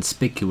is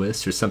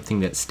conspicuous or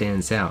something that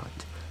stands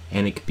out.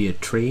 And it could be a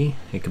tree,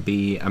 it could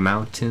be a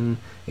mountain,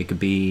 it could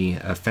be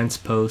a fence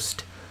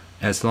post,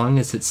 as long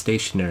as it's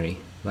stationary.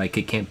 Like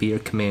it can't be your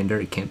commander,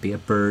 it can't be a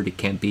bird, it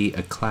can't be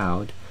a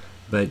cloud,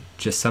 but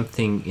just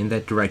something in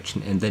that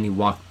direction, and then you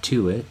walk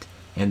to it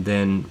and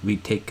then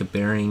retake a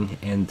bearing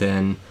and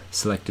then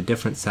select a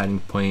different sighting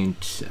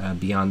point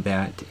beyond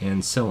that,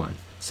 and so on.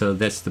 So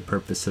that's the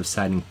purpose of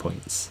sighting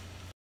points.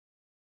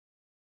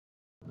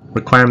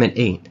 Requirement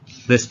 8.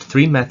 List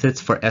 3 methods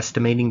for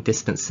estimating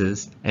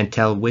distances and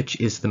tell which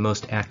is the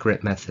most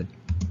accurate method.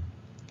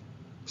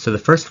 So the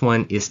first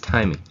one is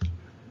timing.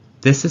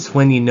 This is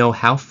when you know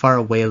how far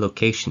away a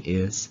location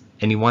is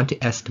and you want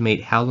to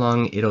estimate how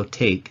long it'll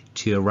take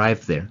to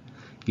arrive there.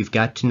 You've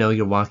got to know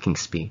your walking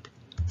speed.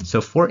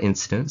 So for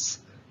instance,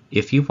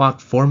 if you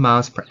walk 4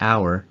 miles per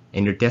hour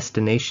and your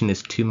destination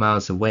is 2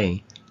 miles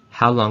away,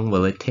 how long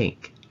will it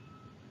take?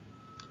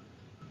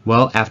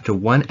 Well, after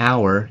 1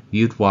 hour,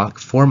 you'd walk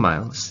 4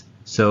 miles.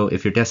 So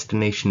if your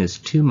destination is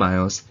 2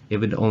 miles, it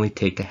would only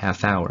take a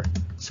half hour,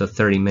 so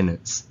 30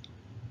 minutes.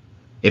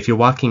 If you're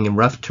walking in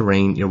rough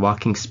terrain, your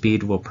walking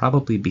speed will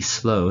probably be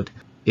slowed.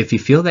 If you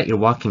feel that you're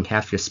walking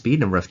half your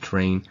speed in rough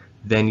terrain,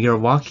 then you're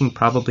walking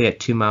probably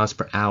at 2 miles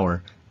per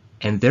hour,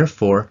 and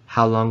therefore,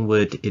 how long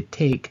would it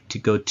take to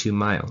go 2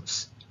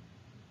 miles?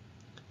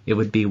 It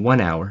would be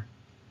 1 hour.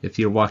 If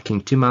you're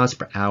walking 2 miles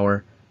per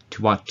hour,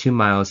 to walk 2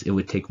 miles, it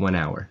would take 1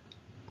 hour.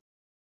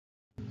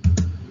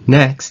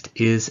 Next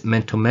is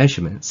mental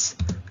measurements.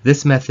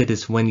 This method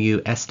is when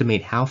you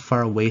estimate how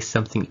far away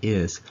something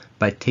is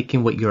by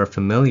taking what you are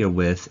familiar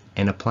with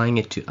and applying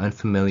it to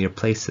unfamiliar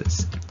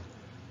places.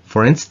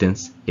 For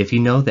instance, if you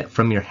know that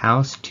from your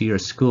house to your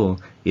school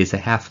is a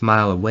half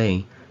mile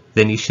away,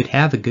 then you should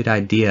have a good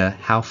idea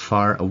how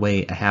far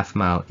away a half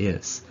mile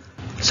is.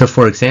 So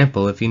for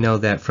example, if you know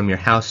that from your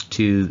house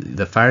to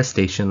the fire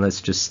station, let's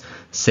just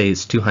say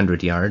it's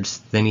 200 yards,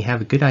 then you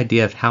have a good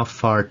idea of how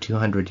far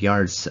 200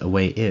 yards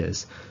away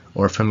is.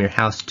 Or from your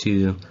house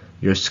to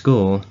your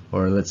school,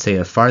 or let's say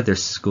a farther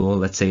school,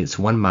 let's say it's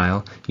 1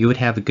 mile, you would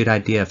have a good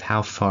idea of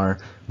how far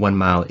 1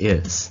 mile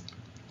is.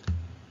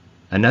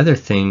 Another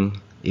thing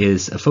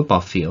is a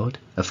football field.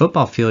 A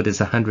football field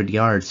is 100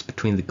 yards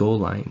between the goal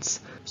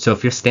lines. So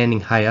if you're standing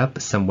high up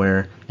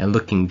somewhere and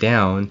looking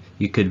down,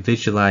 you could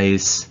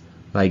visualize,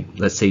 like,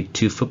 let's say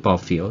 2 football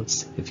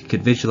fields. If you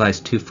could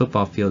visualize 2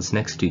 football fields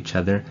next to each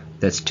other,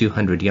 that's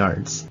 200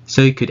 yards.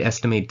 So you could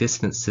estimate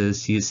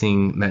distances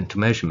using mental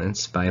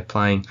measurements by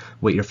applying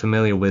what you're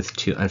familiar with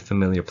to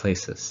unfamiliar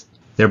places,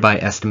 thereby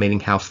estimating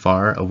how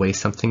far away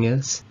something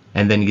is,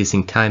 and then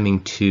using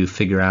timing to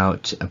figure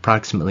out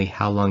approximately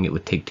how long it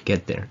would take to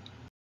get there.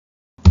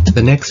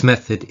 The next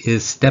method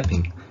is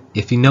stepping.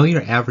 If you know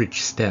your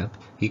average step,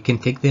 you can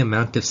take the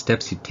amount of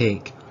steps you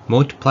take,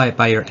 multiply it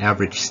by your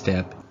average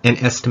step,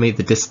 and estimate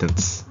the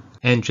distance.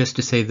 And just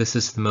to say, this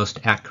is the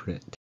most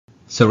accurate.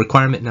 So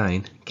requirement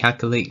 9,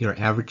 calculate your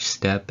average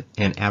step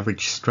and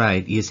average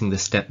stride using the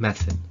step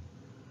method.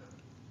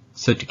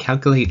 So to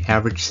calculate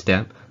average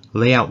step,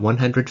 lay out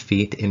 100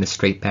 feet in a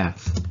straight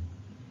path.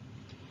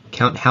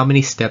 Count how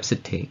many steps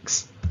it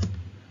takes.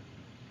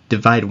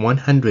 Divide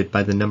 100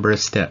 by the number of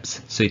steps.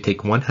 So you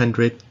take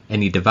 100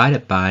 and you divide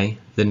it by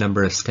the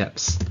number of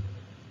steps.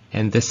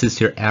 And this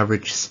is your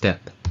average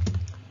step.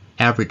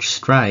 Average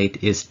stride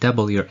is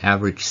double your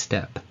average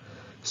step.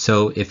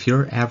 So if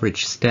your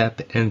average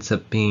step ends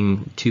up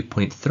being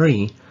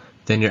 2.3,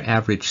 then your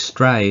average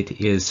stride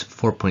is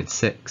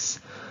 4.6.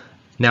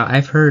 Now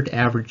I've heard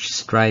average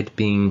stride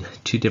being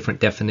 2 different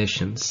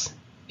definitions.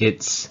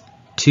 It's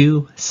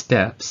 2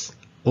 steps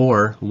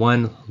or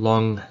 1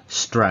 long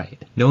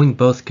stride. Knowing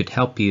both could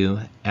help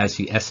you as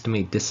you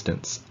estimate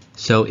distance.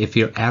 So if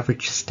your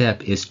average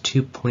step is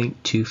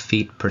 2.2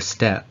 feet per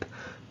step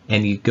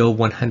and you go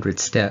 100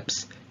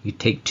 steps, you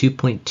take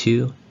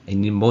 2.2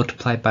 and you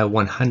multiply by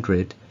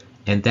 100,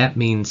 and that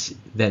means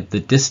that the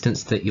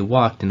distance that you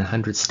walked in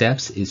 100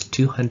 steps is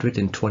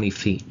 220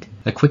 feet.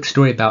 A quick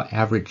story about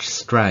average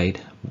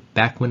stride.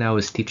 Back when I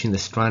was teaching the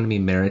astronomy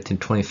merit in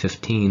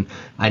 2015,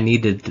 I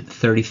needed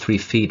 33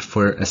 feet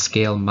for a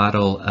scale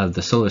model of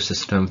the solar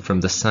system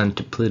from the Sun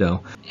to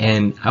Pluto,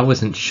 and I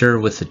wasn't sure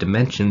with the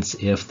dimensions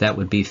if that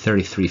would be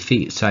 33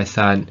 feet, so I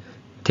thought,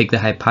 take the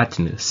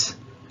hypotenuse.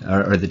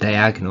 or the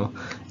diagonal.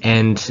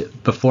 And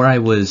before I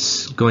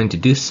was going to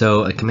do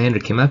so, a commander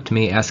came up to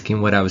me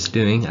asking what I was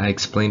doing. I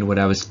explained what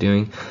I was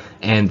doing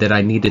and that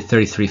I needed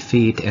 33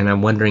 feet, and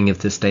I'm wondering if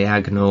this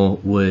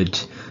diagonal would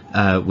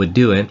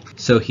do it.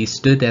 So he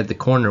stood at the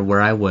corner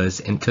where I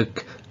was and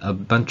took a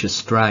bunch of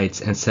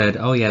strides and said,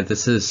 oh yeah,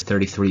 this is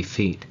 33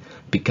 feet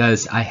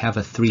because I have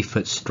a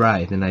 3-foot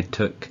stride and I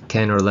took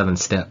 10 or 11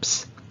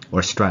 steps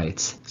or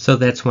strides. So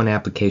that's one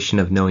application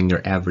of knowing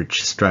your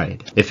average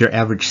stride. If your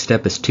average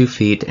step is 2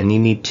 feet and you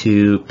need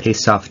to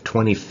pace off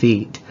 20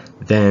 feet,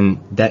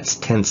 then that's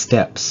 10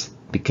 steps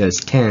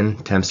because 10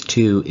 times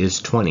 2 is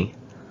 20.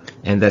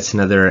 And that's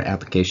another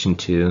application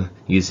to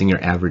using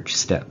your average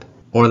step.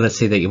 Or let's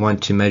say that you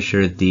want to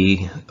measure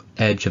the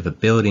edge of a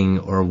building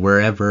or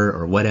wherever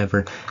or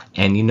whatever,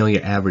 and you know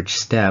your average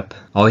step.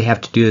 All you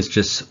have to do is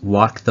just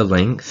walk the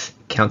length,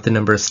 count the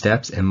number of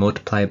steps, and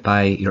multiply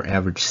by your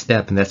average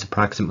step, and that's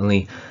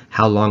approximately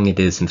how long it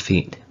is in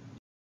feet.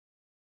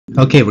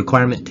 Okay,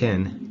 requirement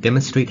 10.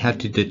 Demonstrate how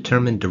to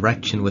determine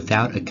direction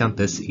without a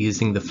compass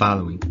using the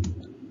following.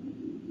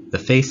 The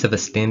face of a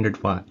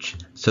standard watch.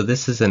 So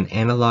this is an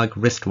analog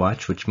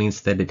wristwatch, which means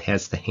that it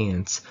has the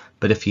hands.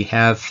 But if you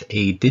have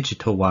a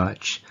digital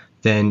watch,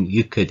 then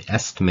you could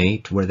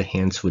estimate where the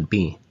hands would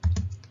be.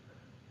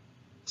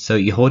 So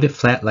you hold it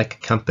flat like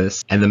a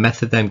compass, and the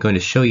method that I'm going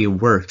to show you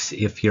works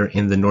if you're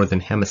in the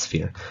northern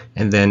hemisphere.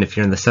 And then if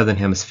you're in the southern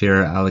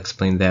hemisphere, I'll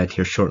explain that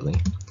here shortly.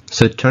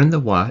 So turn the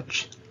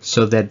watch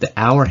so that the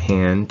hour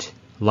hand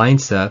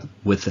lines up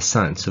with the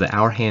sun. So the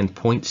hour hand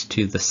points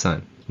to the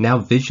sun. Now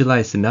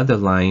visualize another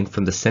line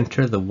from the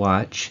center of the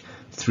watch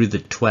through the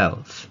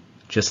 12,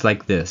 just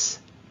like this,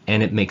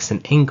 and it makes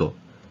an angle.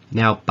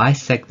 Now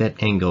bisect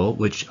that angle,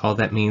 which all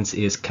that means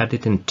is cut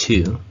it in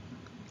two,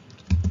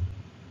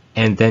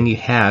 and then you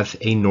have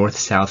a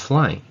north-south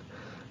line.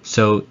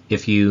 So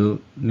if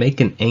you make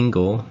an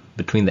angle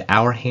between the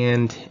hour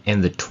hand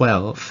and the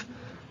 12,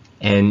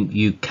 and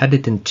you cut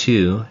it in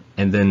two,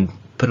 and then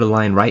put a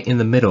line right in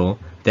the middle,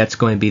 that's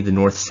going to be the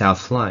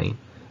north-south line,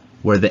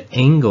 where the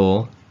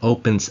angle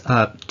opens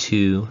up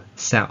to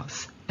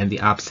south, and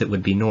the opposite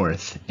would be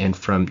north. And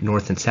from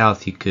north and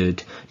south you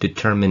could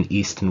determine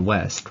east and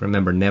west.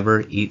 Remember,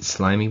 never eat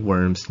slimy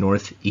worms.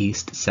 North,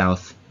 east,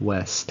 south,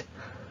 west.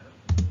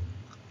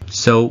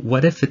 So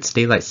what if it's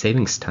daylight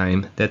savings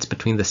time that's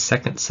between the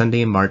second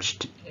Sunday in March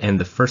and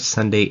the first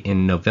Sunday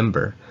in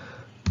November?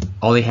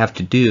 All you have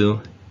to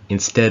do,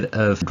 instead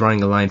of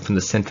drawing a line from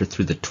the center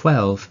through the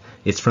 12,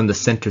 it's from the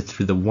center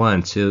through the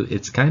 1. So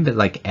it's kind of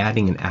like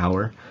adding an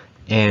hour.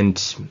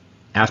 And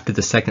after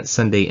the second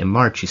Sunday in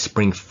March, you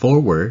spring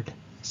forward,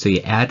 so you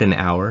add an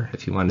hour,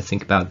 if you want to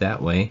think about it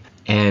that way,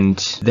 and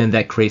then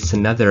that creates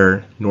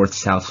another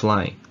north-south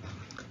line.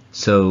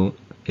 So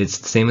it's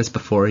the same as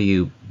before.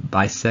 You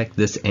bisect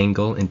this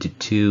angle into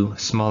two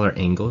smaller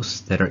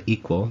angles that are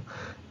equal,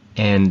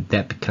 and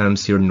that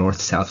becomes your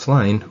north-south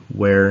line,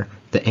 where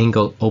the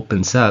angle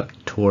opens up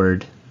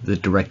toward the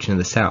direction of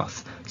the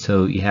south.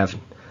 So you have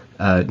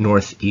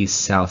north,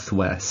 east, south,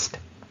 west.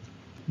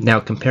 Now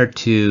compared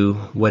to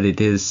what it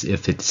is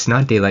if it's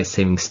not daylight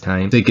savings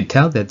time, so you could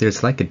tell that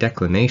there's like a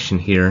declination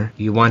here.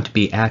 You want to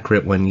be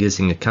accurate when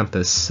using a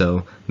compass,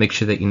 so make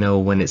sure that you know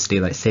when it's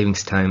daylight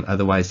savings time,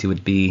 otherwise you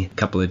would be a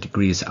couple of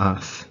degrees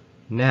off.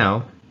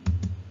 Now,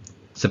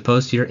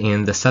 suppose you're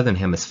in the southern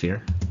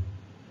hemisphere.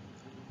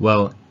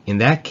 Well, in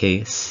that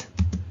case,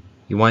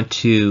 you want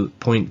to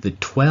point the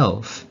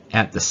 12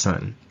 at the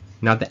sun,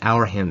 not the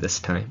hour hand this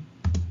time.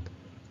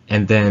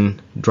 And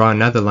then draw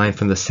another line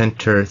from the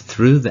center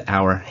through the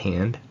hour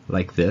hand,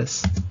 like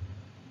this.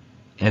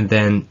 And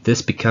then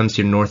this becomes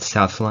your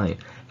north-south line.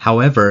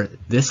 However,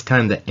 this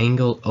time the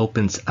angle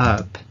opens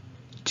up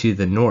to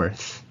the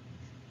north,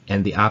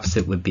 and the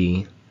opposite would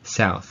be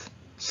south.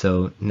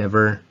 So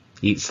never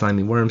eat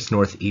slimy worms,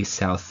 north, east,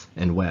 south,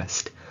 and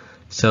west.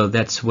 So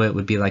that's what it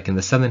would be like in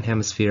the southern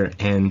hemisphere.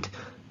 And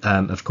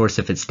of course,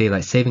 if it's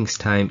daylight savings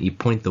time, you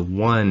point the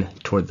 1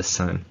 toward the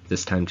sun.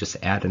 This time just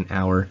add an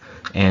hour,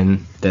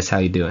 and that's how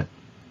you do it.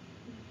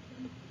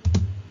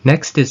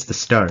 Next is the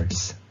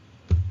stars.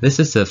 This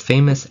is a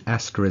famous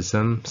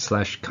asterism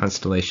 /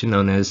 constellation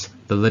known as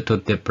the Little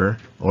Dipper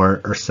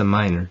or Ursa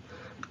Minor.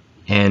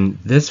 And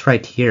this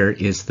right here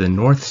is the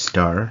North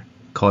Star,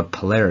 called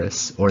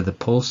Polaris, or the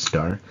Pole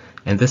Star.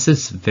 And this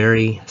is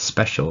very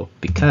special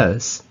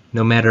because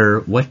no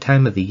matter what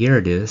time of the year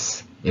it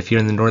is, if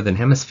you're in the northern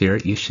hemisphere,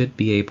 you should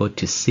be able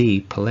to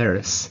see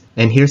Polaris.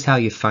 And here's how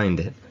you find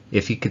it.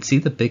 If you could see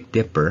the Big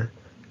Dipper,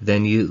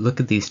 then you look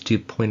at these two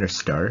pointer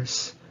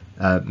stars,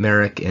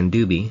 Merak and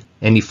Dubhe,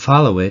 and you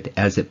follow it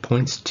as it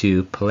points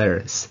to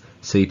Polaris.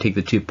 So you take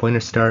the two pointer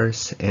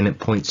stars and it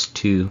points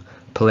to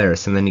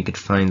Polaris, and then you could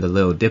find the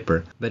Little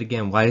Dipper. But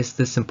again, why is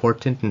this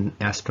important in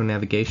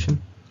astronavigation?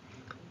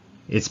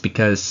 It's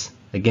because,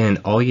 again,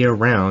 all year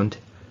round,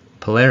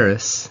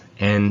 Polaris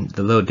and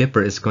the Little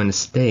Dipper is going to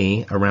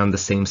stay around the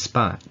same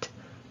spot.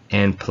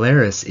 And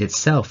Polaris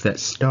itself, that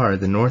star,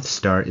 the North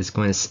Star, is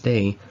going to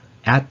stay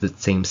at the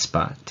same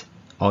spot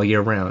all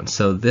year round.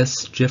 So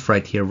this GIF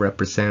right here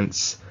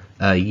represents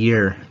a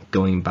year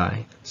going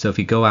by. So if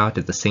you go out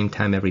at the same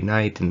time every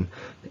night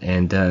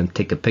and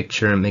take a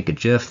picture and make a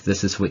GIF,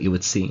 this is what you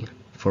would see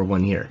for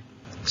 1 year.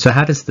 So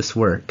how does this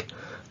work?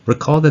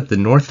 Recall that the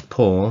North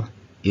Pole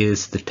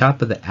is the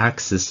top of the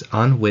axis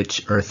on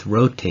which Earth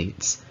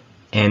rotates,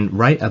 and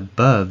right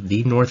above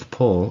the North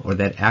Pole, or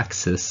that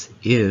axis,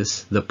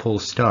 is the pole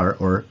star,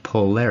 or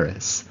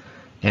Polaris.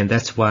 And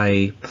that's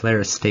why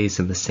Polaris stays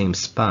in the same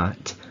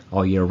spot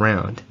all year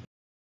round.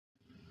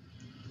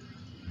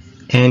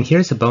 And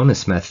here's a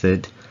bonus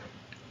method.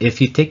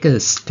 If you take a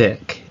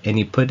stick and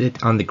you put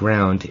it on the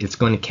ground, it's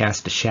going to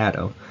cast a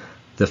shadow.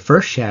 The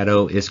first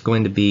shadow is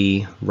going to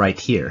be right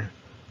here.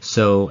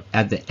 So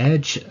at the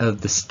edge of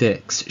the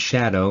stick's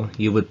shadow,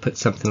 you would put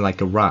something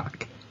like a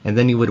rock. And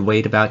then you would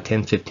wait about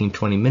 10, 15,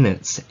 20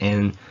 minutes,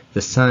 and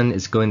the sun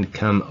is going to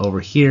come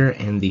over here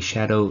and the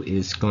shadow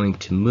is going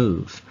to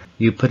move.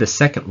 You put a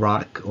second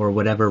rock or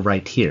whatever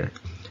right here.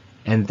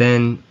 And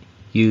then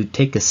you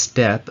take a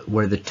step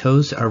where the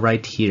toes are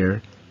right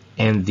here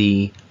and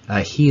the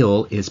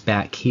heel is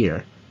back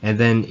here. And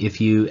then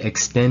if you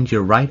extend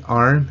your right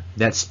arm,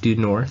 that's due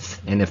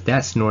north. And if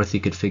that's north,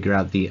 you could figure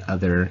out the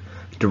other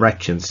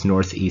directions,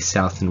 north, east,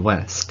 south, and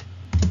west.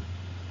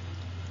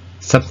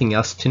 Something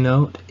else to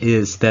note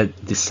is that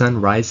the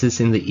sun rises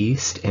in the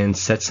east and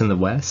sets in the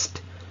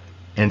west.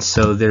 And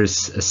so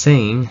there's a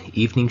saying,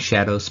 evening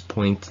shadows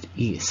point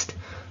east.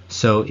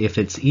 So if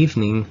it's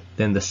evening,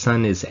 then the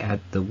sun is at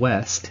the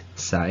west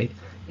side,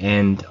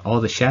 and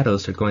all the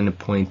shadows are going to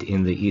point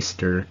in the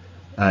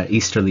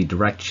easterly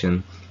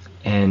direction.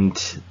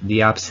 And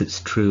the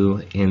opposite's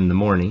true in the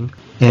morning.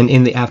 And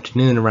in the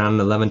afternoon, around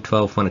 11,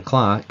 12, 1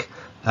 o'clock,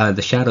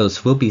 the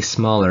shadows will be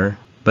smaller,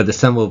 but the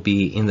sun will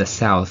be in the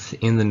south,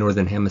 in the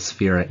northern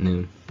hemisphere at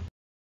noon.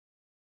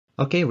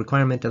 Okay,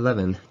 requirement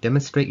 11.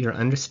 Demonstrate your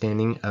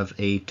understanding of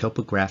a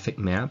topographic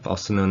map,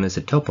 also known as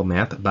a topo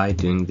map, by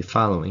doing the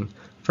following.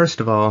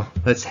 First of all,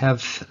 let's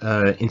have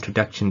an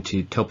introduction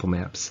to topo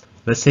maps.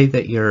 Let's say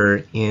that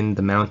you're in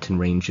the mountain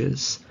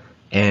ranges,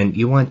 and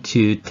you want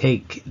to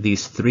take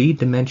these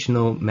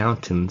three-dimensional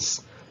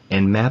mountains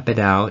and map it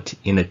out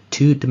in a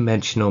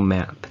two-dimensional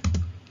map,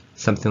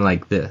 something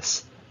like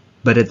this.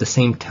 But at the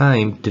same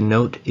time,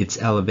 denote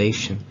its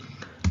elevation.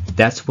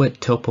 That's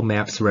what topo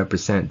maps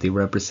represent. They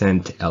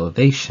represent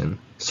elevation.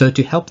 So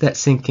to help that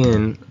sink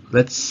in,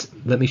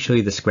 let me show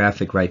you this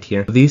graphic right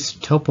here. These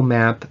topo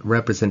map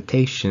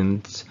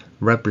representations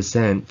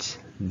represent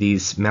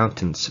these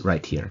mountains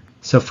right here.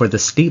 So for the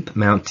steep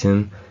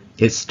mountain,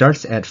 it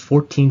starts at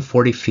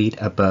 1440 feet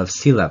above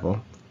sea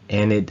level,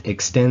 and it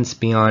extends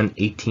beyond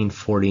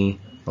 1840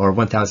 or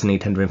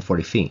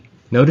 1840 feet.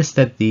 Notice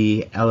that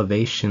the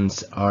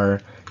elevations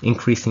are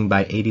increasing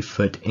by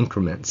 80-foot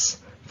increments.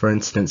 For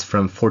instance,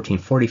 from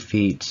 1440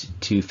 feet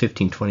to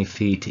 1520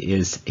 feet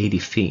is 80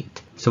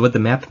 feet. So what the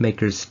map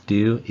makers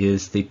do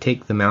is they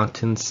take the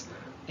mountains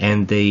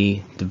and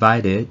they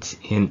divide it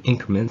in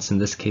increments, in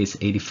this case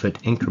 80-foot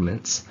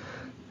increments.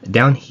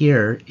 Down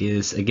here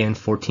is again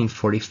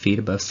 1440 feet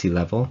above sea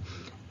level,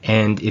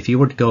 and if you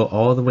were to go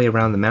all the way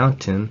around the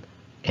mountain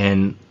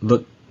and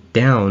look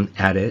down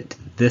at it,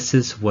 this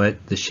is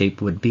what the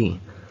shape would be.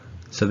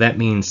 So that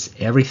means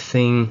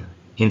everything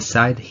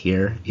inside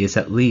here is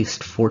at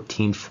least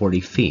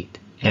 1440 feet.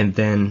 And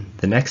then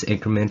the next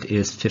increment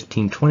is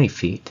 1520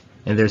 feet.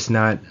 And there's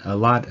not a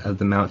lot of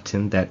the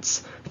mountain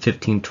that's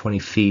 1520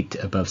 feet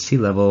above sea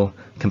level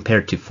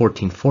compared to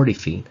 1440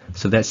 feet.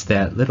 So that's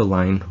that little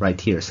line right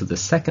here. So the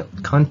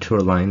second contour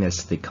line,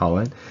 as they call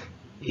it,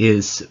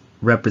 is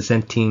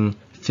representing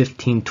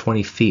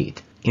 1520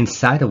 feet,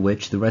 inside of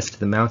which the rest of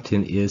the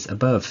mountain is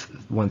above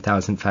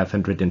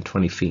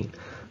 1520 feet.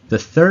 The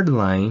third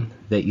line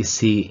that you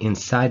see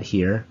inside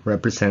here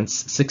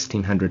represents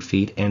 1600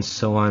 feet, and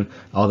so on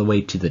all the way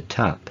to the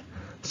top.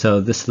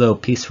 So this little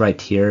piece right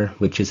here,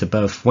 which is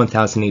above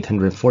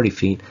 1840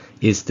 feet,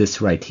 is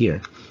this right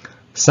here.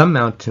 Some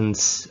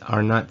mountains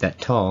are not that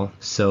tall,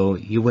 so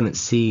you wouldn't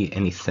see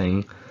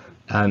anything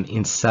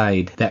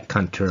inside that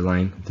contour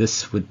line.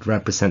 This would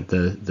represent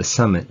the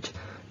summit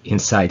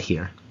inside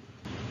here.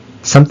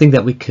 Something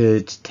that we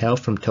could tell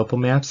from topo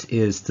maps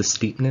is the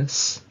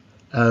steepness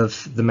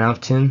of the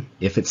mountain,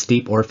 if it's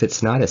steep or if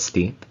it's not as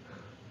steep.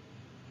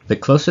 The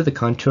closer the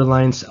contour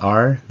lines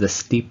are, the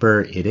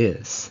steeper it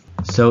is.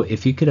 So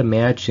if you could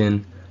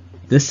imagine,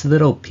 this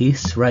little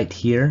piece right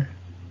here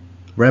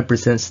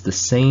represents the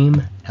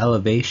same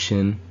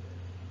elevation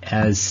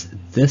as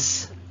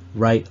this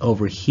right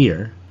over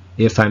here,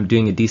 if I'm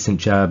doing a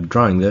decent job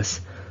drawing this.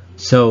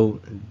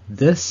 So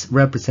this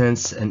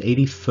represents an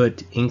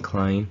 80-foot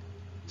incline,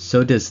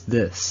 so does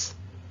this.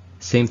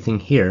 Same thing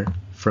here.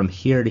 From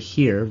here to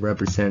here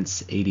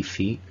represents 80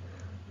 feet,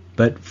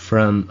 but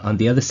from on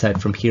the other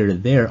side, from here to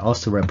there,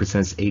 also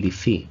represents 80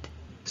 feet.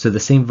 So the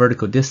same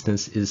vertical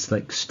distance is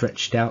like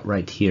stretched out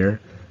right here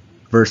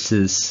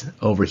versus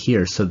over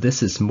here. So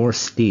this is more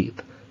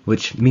steep,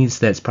 which means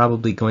that it's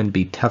probably going to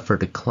be tougher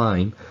to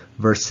climb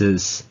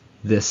versus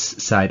this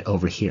side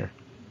over here.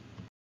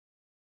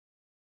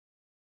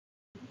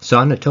 So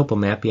on a topo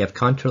map, you have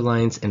contour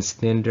lines and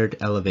standard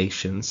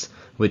elevations,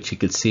 which you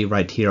could see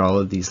right here, all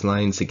of these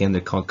lines, again,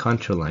 they're called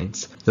contour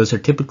lines. Those are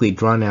typically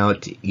drawn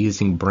out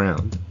using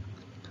brown.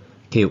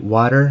 Okay,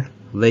 water,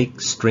 lake,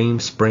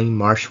 stream, spring,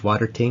 marsh,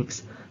 water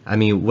tanks. I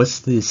mean, what's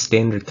the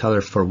standard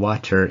color for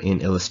water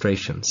in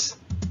illustrations?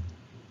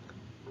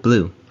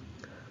 Blue.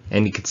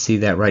 And you can see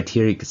that right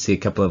here. You can see a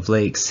couple of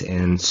lakes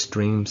and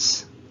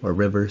streams or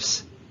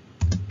rivers.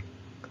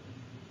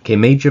 Okay,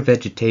 major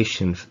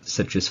vegetation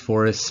such as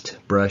forest,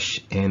 brush,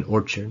 and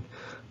orchard.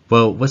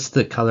 Well, what's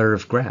the color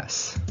of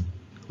grass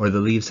or the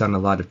leaves on a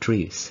lot of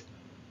trees?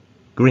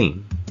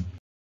 Green.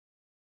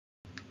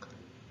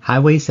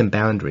 Highways and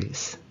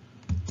boundaries.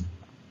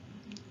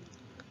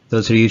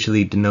 Those are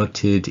usually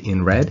denoted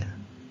in red.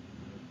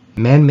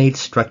 Man-made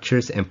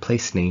structures and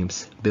place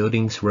names,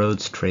 buildings,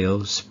 roads,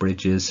 trails,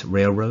 bridges,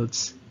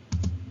 railroads.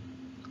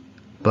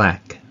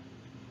 Black.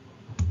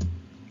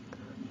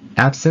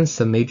 Absence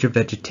of major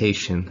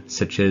vegetation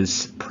such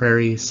as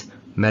prairies,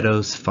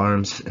 meadows,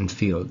 farms, and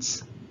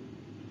fields.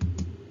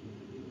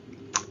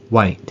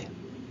 White.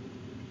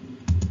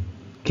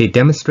 Okay,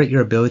 demonstrate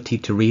your ability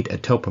to read a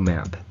topo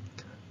map.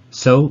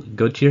 So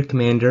go to your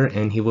commander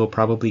and he will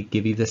probably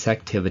give you this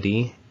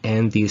activity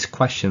and these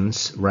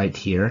questions right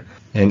here,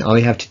 and all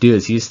you have to do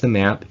is use the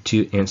map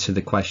to answer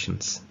the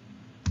questions.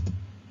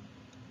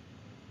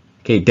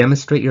 Okay,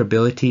 demonstrate your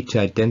ability to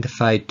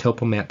identify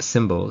topo map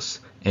symbols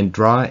and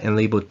draw and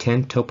label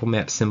 10 topo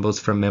map symbols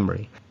from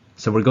memory.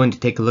 So we're going to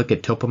take a look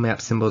at topo map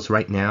symbols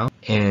right now,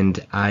 and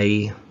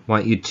I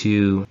want you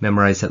to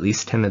memorize at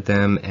least 10 of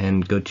them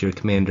and go to your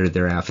commander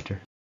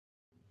thereafter.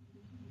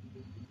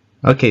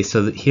 Okay,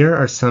 so here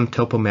are some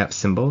topo map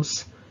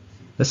symbols.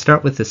 Let's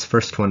start with this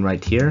first one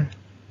right here.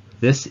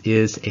 This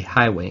is a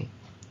highway.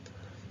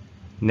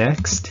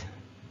 Next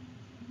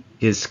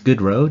is good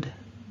road,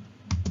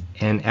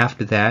 and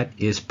after that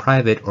is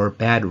private or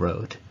bad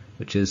road,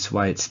 which is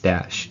why it's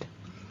dashed.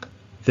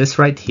 This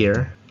right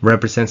here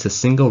represents a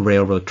single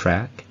railroad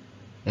track,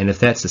 and if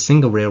that's a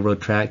single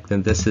railroad track,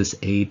 then this is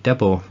a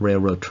double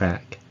railroad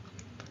track.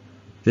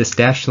 This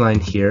dashed line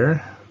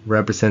here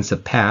represents a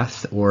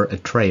path or a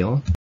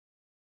trail.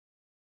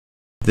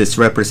 This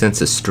represents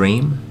a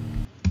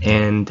stream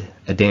and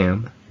a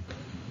dam.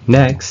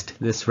 Next,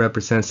 this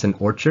represents an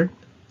orchard,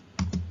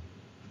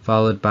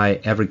 followed by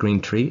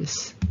evergreen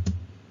trees.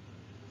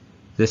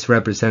 This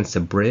represents a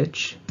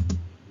bridge,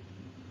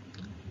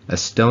 a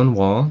stone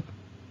wall,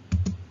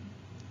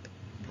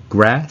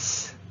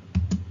 grass,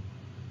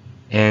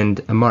 and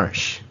a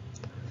marsh.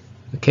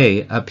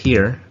 Okay, up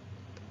here,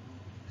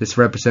 this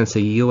represents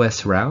a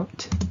US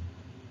route,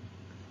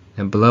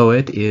 and below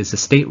it is a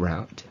state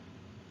route.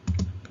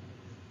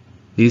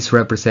 These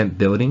represent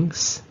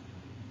buildings,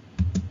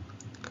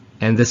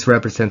 and this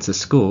represents a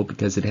school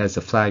because it has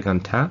a flag on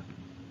top.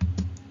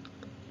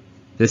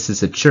 This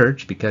is a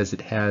church because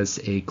it has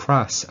a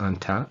cross on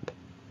top.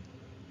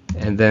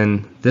 And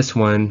then this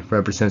one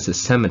represents a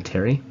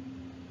cemetery.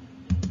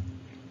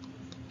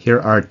 Here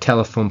are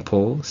telephone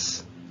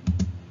poles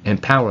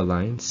and power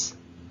lines.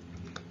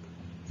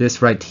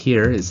 This right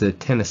here is a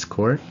tennis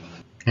court.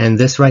 And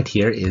this right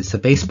here is a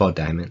baseball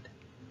diamond.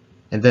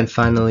 And then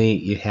finally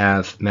you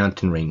have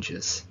mountain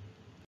ranges.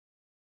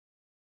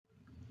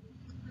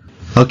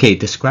 Okay,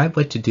 describe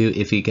what to do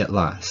if you get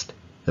lost.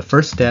 The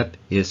first step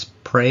is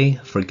pray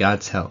for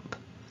God's help.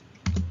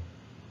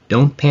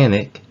 Don't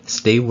panic,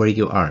 stay where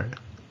you are.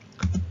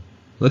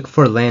 Look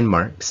for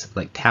landmarks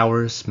like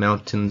towers,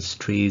 mountains,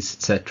 trees,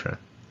 etc.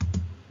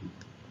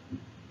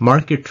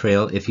 Mark your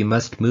trail if you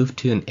must move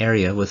to an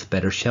area with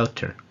better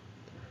shelter.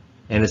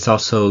 And it's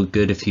also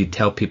good if you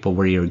tell people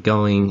where you're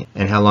going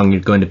and how long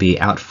you're going to be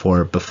out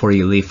for before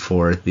you leave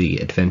for the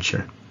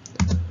adventure.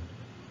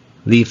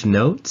 Leave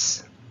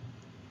notes.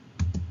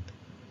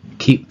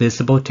 Keep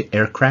visible to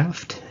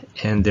aircraft,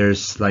 and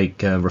there's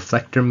like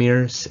reflector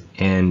mirrors,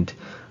 and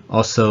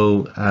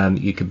also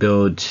you could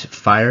build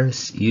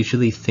fires.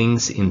 Usually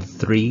things in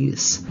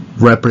threes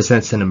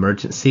represents an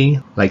emergency,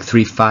 like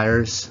 3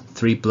 fires,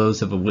 3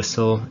 blows of a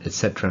whistle,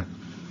 etc.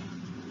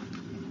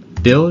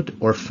 Build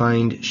or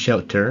find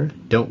shelter.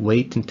 Don't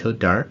wait until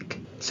dark.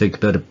 So you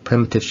could build a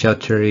primitive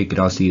shelter. You could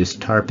also use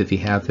tarp if you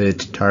have it,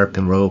 tarp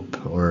and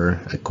rope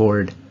or a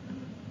cord.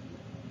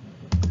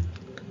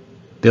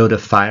 Build a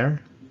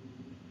fire.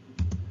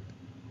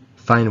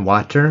 Find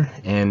water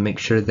and make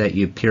sure that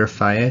you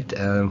purify it.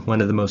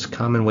 One of the most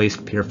common ways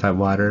to purify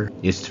water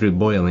is through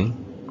boiling.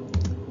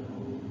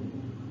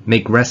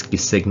 Make rescue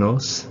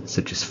signals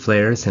such as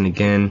flares, and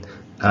again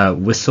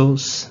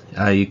whistles.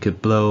 You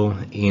could blow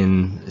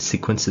in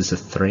sequences of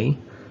 3,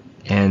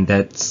 and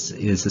that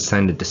is a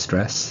sign of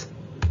distress.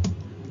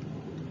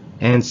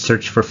 And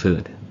search for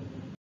food.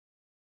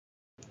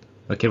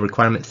 Okay,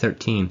 requirement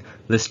 13.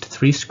 List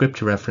 3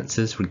 scripture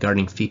references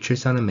regarding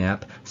features on a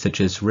map, such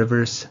as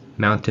rivers,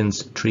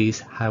 mountains, trees,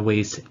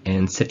 highways,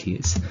 and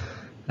cities.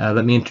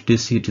 Let me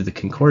introduce you to the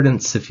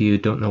concordance if you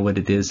don't know what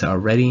it is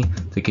already.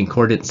 The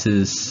concordance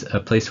is a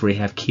place where you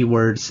have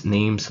keywords,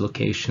 names,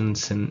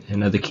 locations,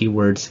 and other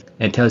keywords,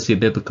 and tells you a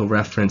biblical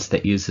reference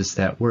that uses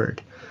that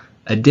word.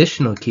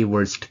 Additional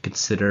keywords to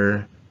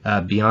consider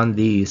beyond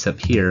these up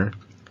here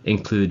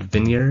include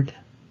vineyard,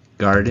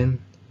 garden,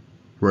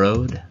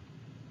 road,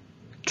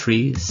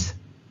 trees,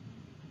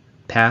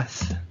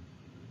 path,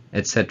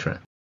 etc.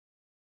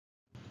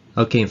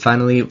 Okay, and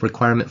finally,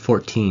 requirement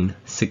 14,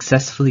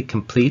 successfully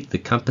complete the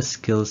compass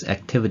skills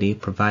activity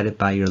provided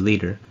by your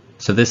leader.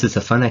 So this is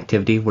a fun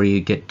activity where you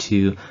get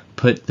to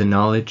put the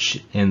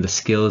knowledge and the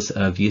skills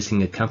of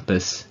using a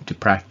compass to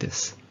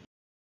practice.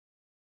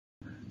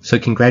 So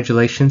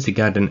congratulations, you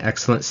got an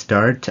excellent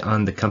start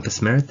on the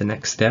compass merit. The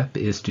next step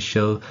is to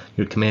show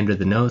your commander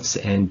the notes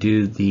and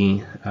do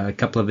the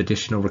couple of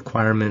additional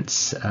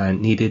requirements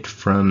needed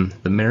from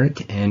the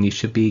merit, and you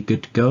should be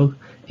good to go,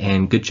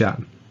 and good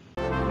job.